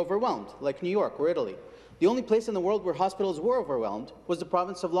hospitals will be overwhelmed, like New York or Italy. The only place in the world where hospitals were overwhelmed was the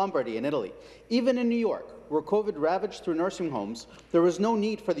province of Lombardy in Italy. Even in New York, where COVID ravaged through nursing homes, there was no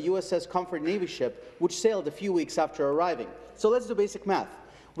need for the USS Comfort Navy ship, which sailed a few weeks after arriving. So let's do basic math.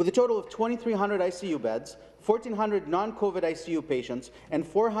 With a total of 2,300 ICU beds, 1,400 non-COVID ICU patients, and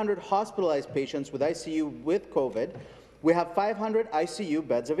 400 hospitalized patients with ICU with COVID, we have 500 ICU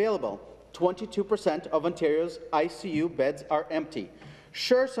beds available. 22% of Ontario's ICU beds are empty.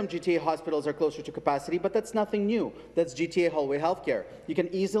 Sure, some GTA hospitals are closer to capacity, but that's nothing new. That's GTA Hallway Healthcare. You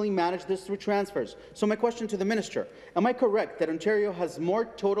can easily manage this through transfers. So my question to the Minister, am I correct that Ontario has more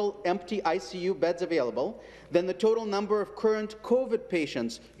total empty ICU beds available than the total number of current COVID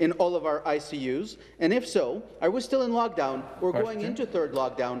patients in all of our ICUs? And if so, are we still in lockdown or going into third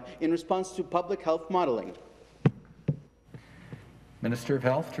lockdown in response to public health modelling? Minister of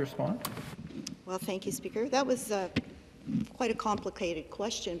Health to respond. Well, thank you, Speaker. That was quite a complicated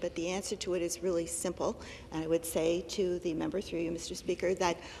question, but the answer to it is really simple. And I would say to the member through you, Mr. Speaker,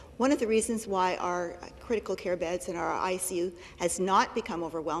 that one of the reasons why our critical care beds and our ICU has not become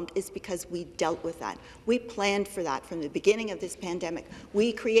overwhelmed is because we dealt with that. We planned for that from the beginning of this pandemic.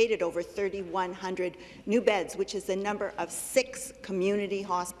 We created over 3,100 new beds, which is the number of 6 community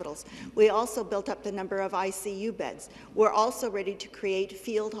hospitals. We also built up the number of ICU beds. We're also ready to create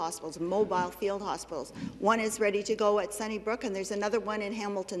field hospitals, mobile field hospitals. One is ready to go at Sunnybrook, and there's another one in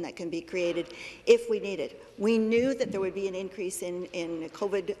Hamilton that can be created if we need it. We knew that there would be an increase in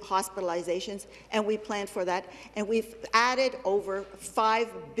COVID hospitalizations, and we planned for that. And we've added over $5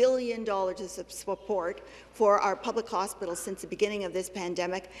 billion of support for our public hospitals since the beginning of this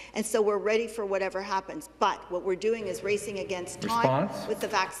pandemic, and so we're ready for whatever happens. But what we're doing is racing against time with the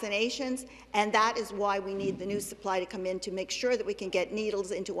vaccinations, and that is why we need the new supply to come in to make sure that we can get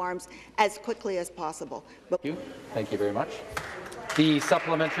needles into arms as quickly as possible. Thank you very much. The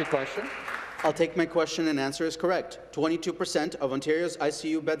supplementary question. I'll take my question and answer is correct. 22% of Ontario's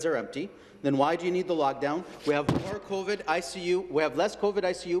ICU beds are empty. Then why do you need the lockdown? We have more COVID ICU. We have less COVID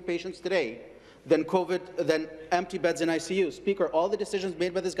ICU patients today than empty beds in ICU. Speaker, all the decisions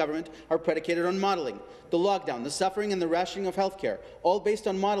made by this government are predicated on modelling. The lockdown, the suffering and the rationing of healthcare, all based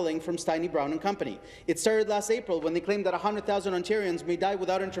on modelling from Steiny Brown and Company. It started last April when they claimed that 100,000 Ontarians may die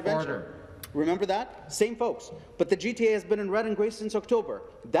without intervention. Order. Remember that? Same folks. But the GTA has been in red and grey since October.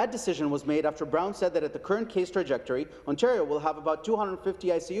 That decision was made after Brown said that at the current case trajectory, Ontario will have about 250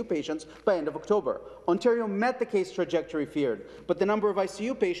 ICU patients by end of October. Ontario met the case trajectory feared, but the number of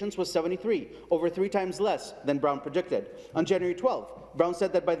ICU patients was 73, over 3 times less than Brown predicted. On January 12th, Brown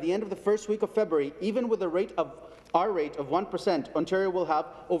said that by the end of the first week of February, even with our rate of 1%, Ontario will have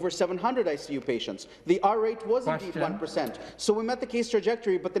over 700 ICU patients. The R rate was indeed 1%. So we met the case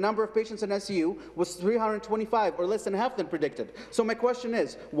trajectory, but the number of patients in ICU was 325, or less than half than predicted. So my question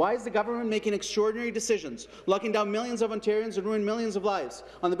is, why is the government making extraordinary decisions, locking down millions of Ontarians and ruining millions of lives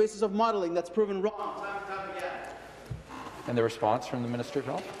on the basis of modelling that's proven wrong time and time again? And the response from the Minister of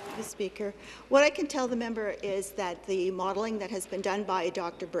Health? Mr. Speaker, what I can tell the member is that the modelling that has been done by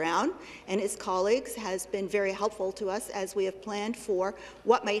Dr. Brown and his colleagues has been very helpful to us as we have planned for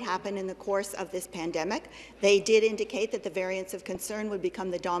what might happen in the course of this pandemic. They did indicate that the variants of concern would become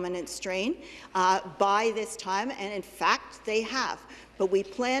the dominant strain by this time, and in fact they have. But we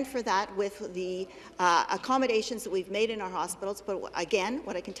planned for that with the accommodations that we've made in our hospitals. But again,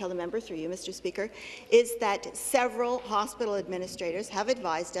 what I can tell the member through you, Mr. Speaker, is that several hospital administrators have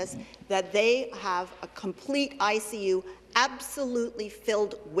advised us that they have a complete ICU absolutely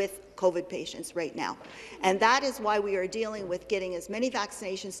filled with COVID patients right now. And that is why we are dealing with getting as many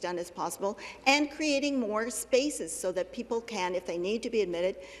vaccinations done as possible and creating more spaces so that people can, if they need to be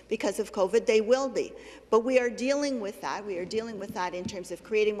admitted because of COVID, they will be. But we are dealing with that. We are dealing with that in terms of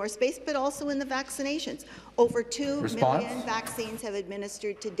creating more space, but also in the vaccinations. Over 2 million vaccines have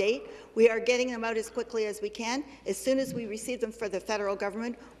administered to date. We are getting them out as quickly as we can. As soon as we receive them for the federal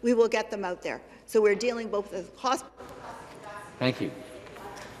government, we will get them out there. So we're dealing both with hospitals. Thank you.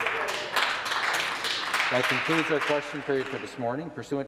 That concludes our question period for this morning. Pursuant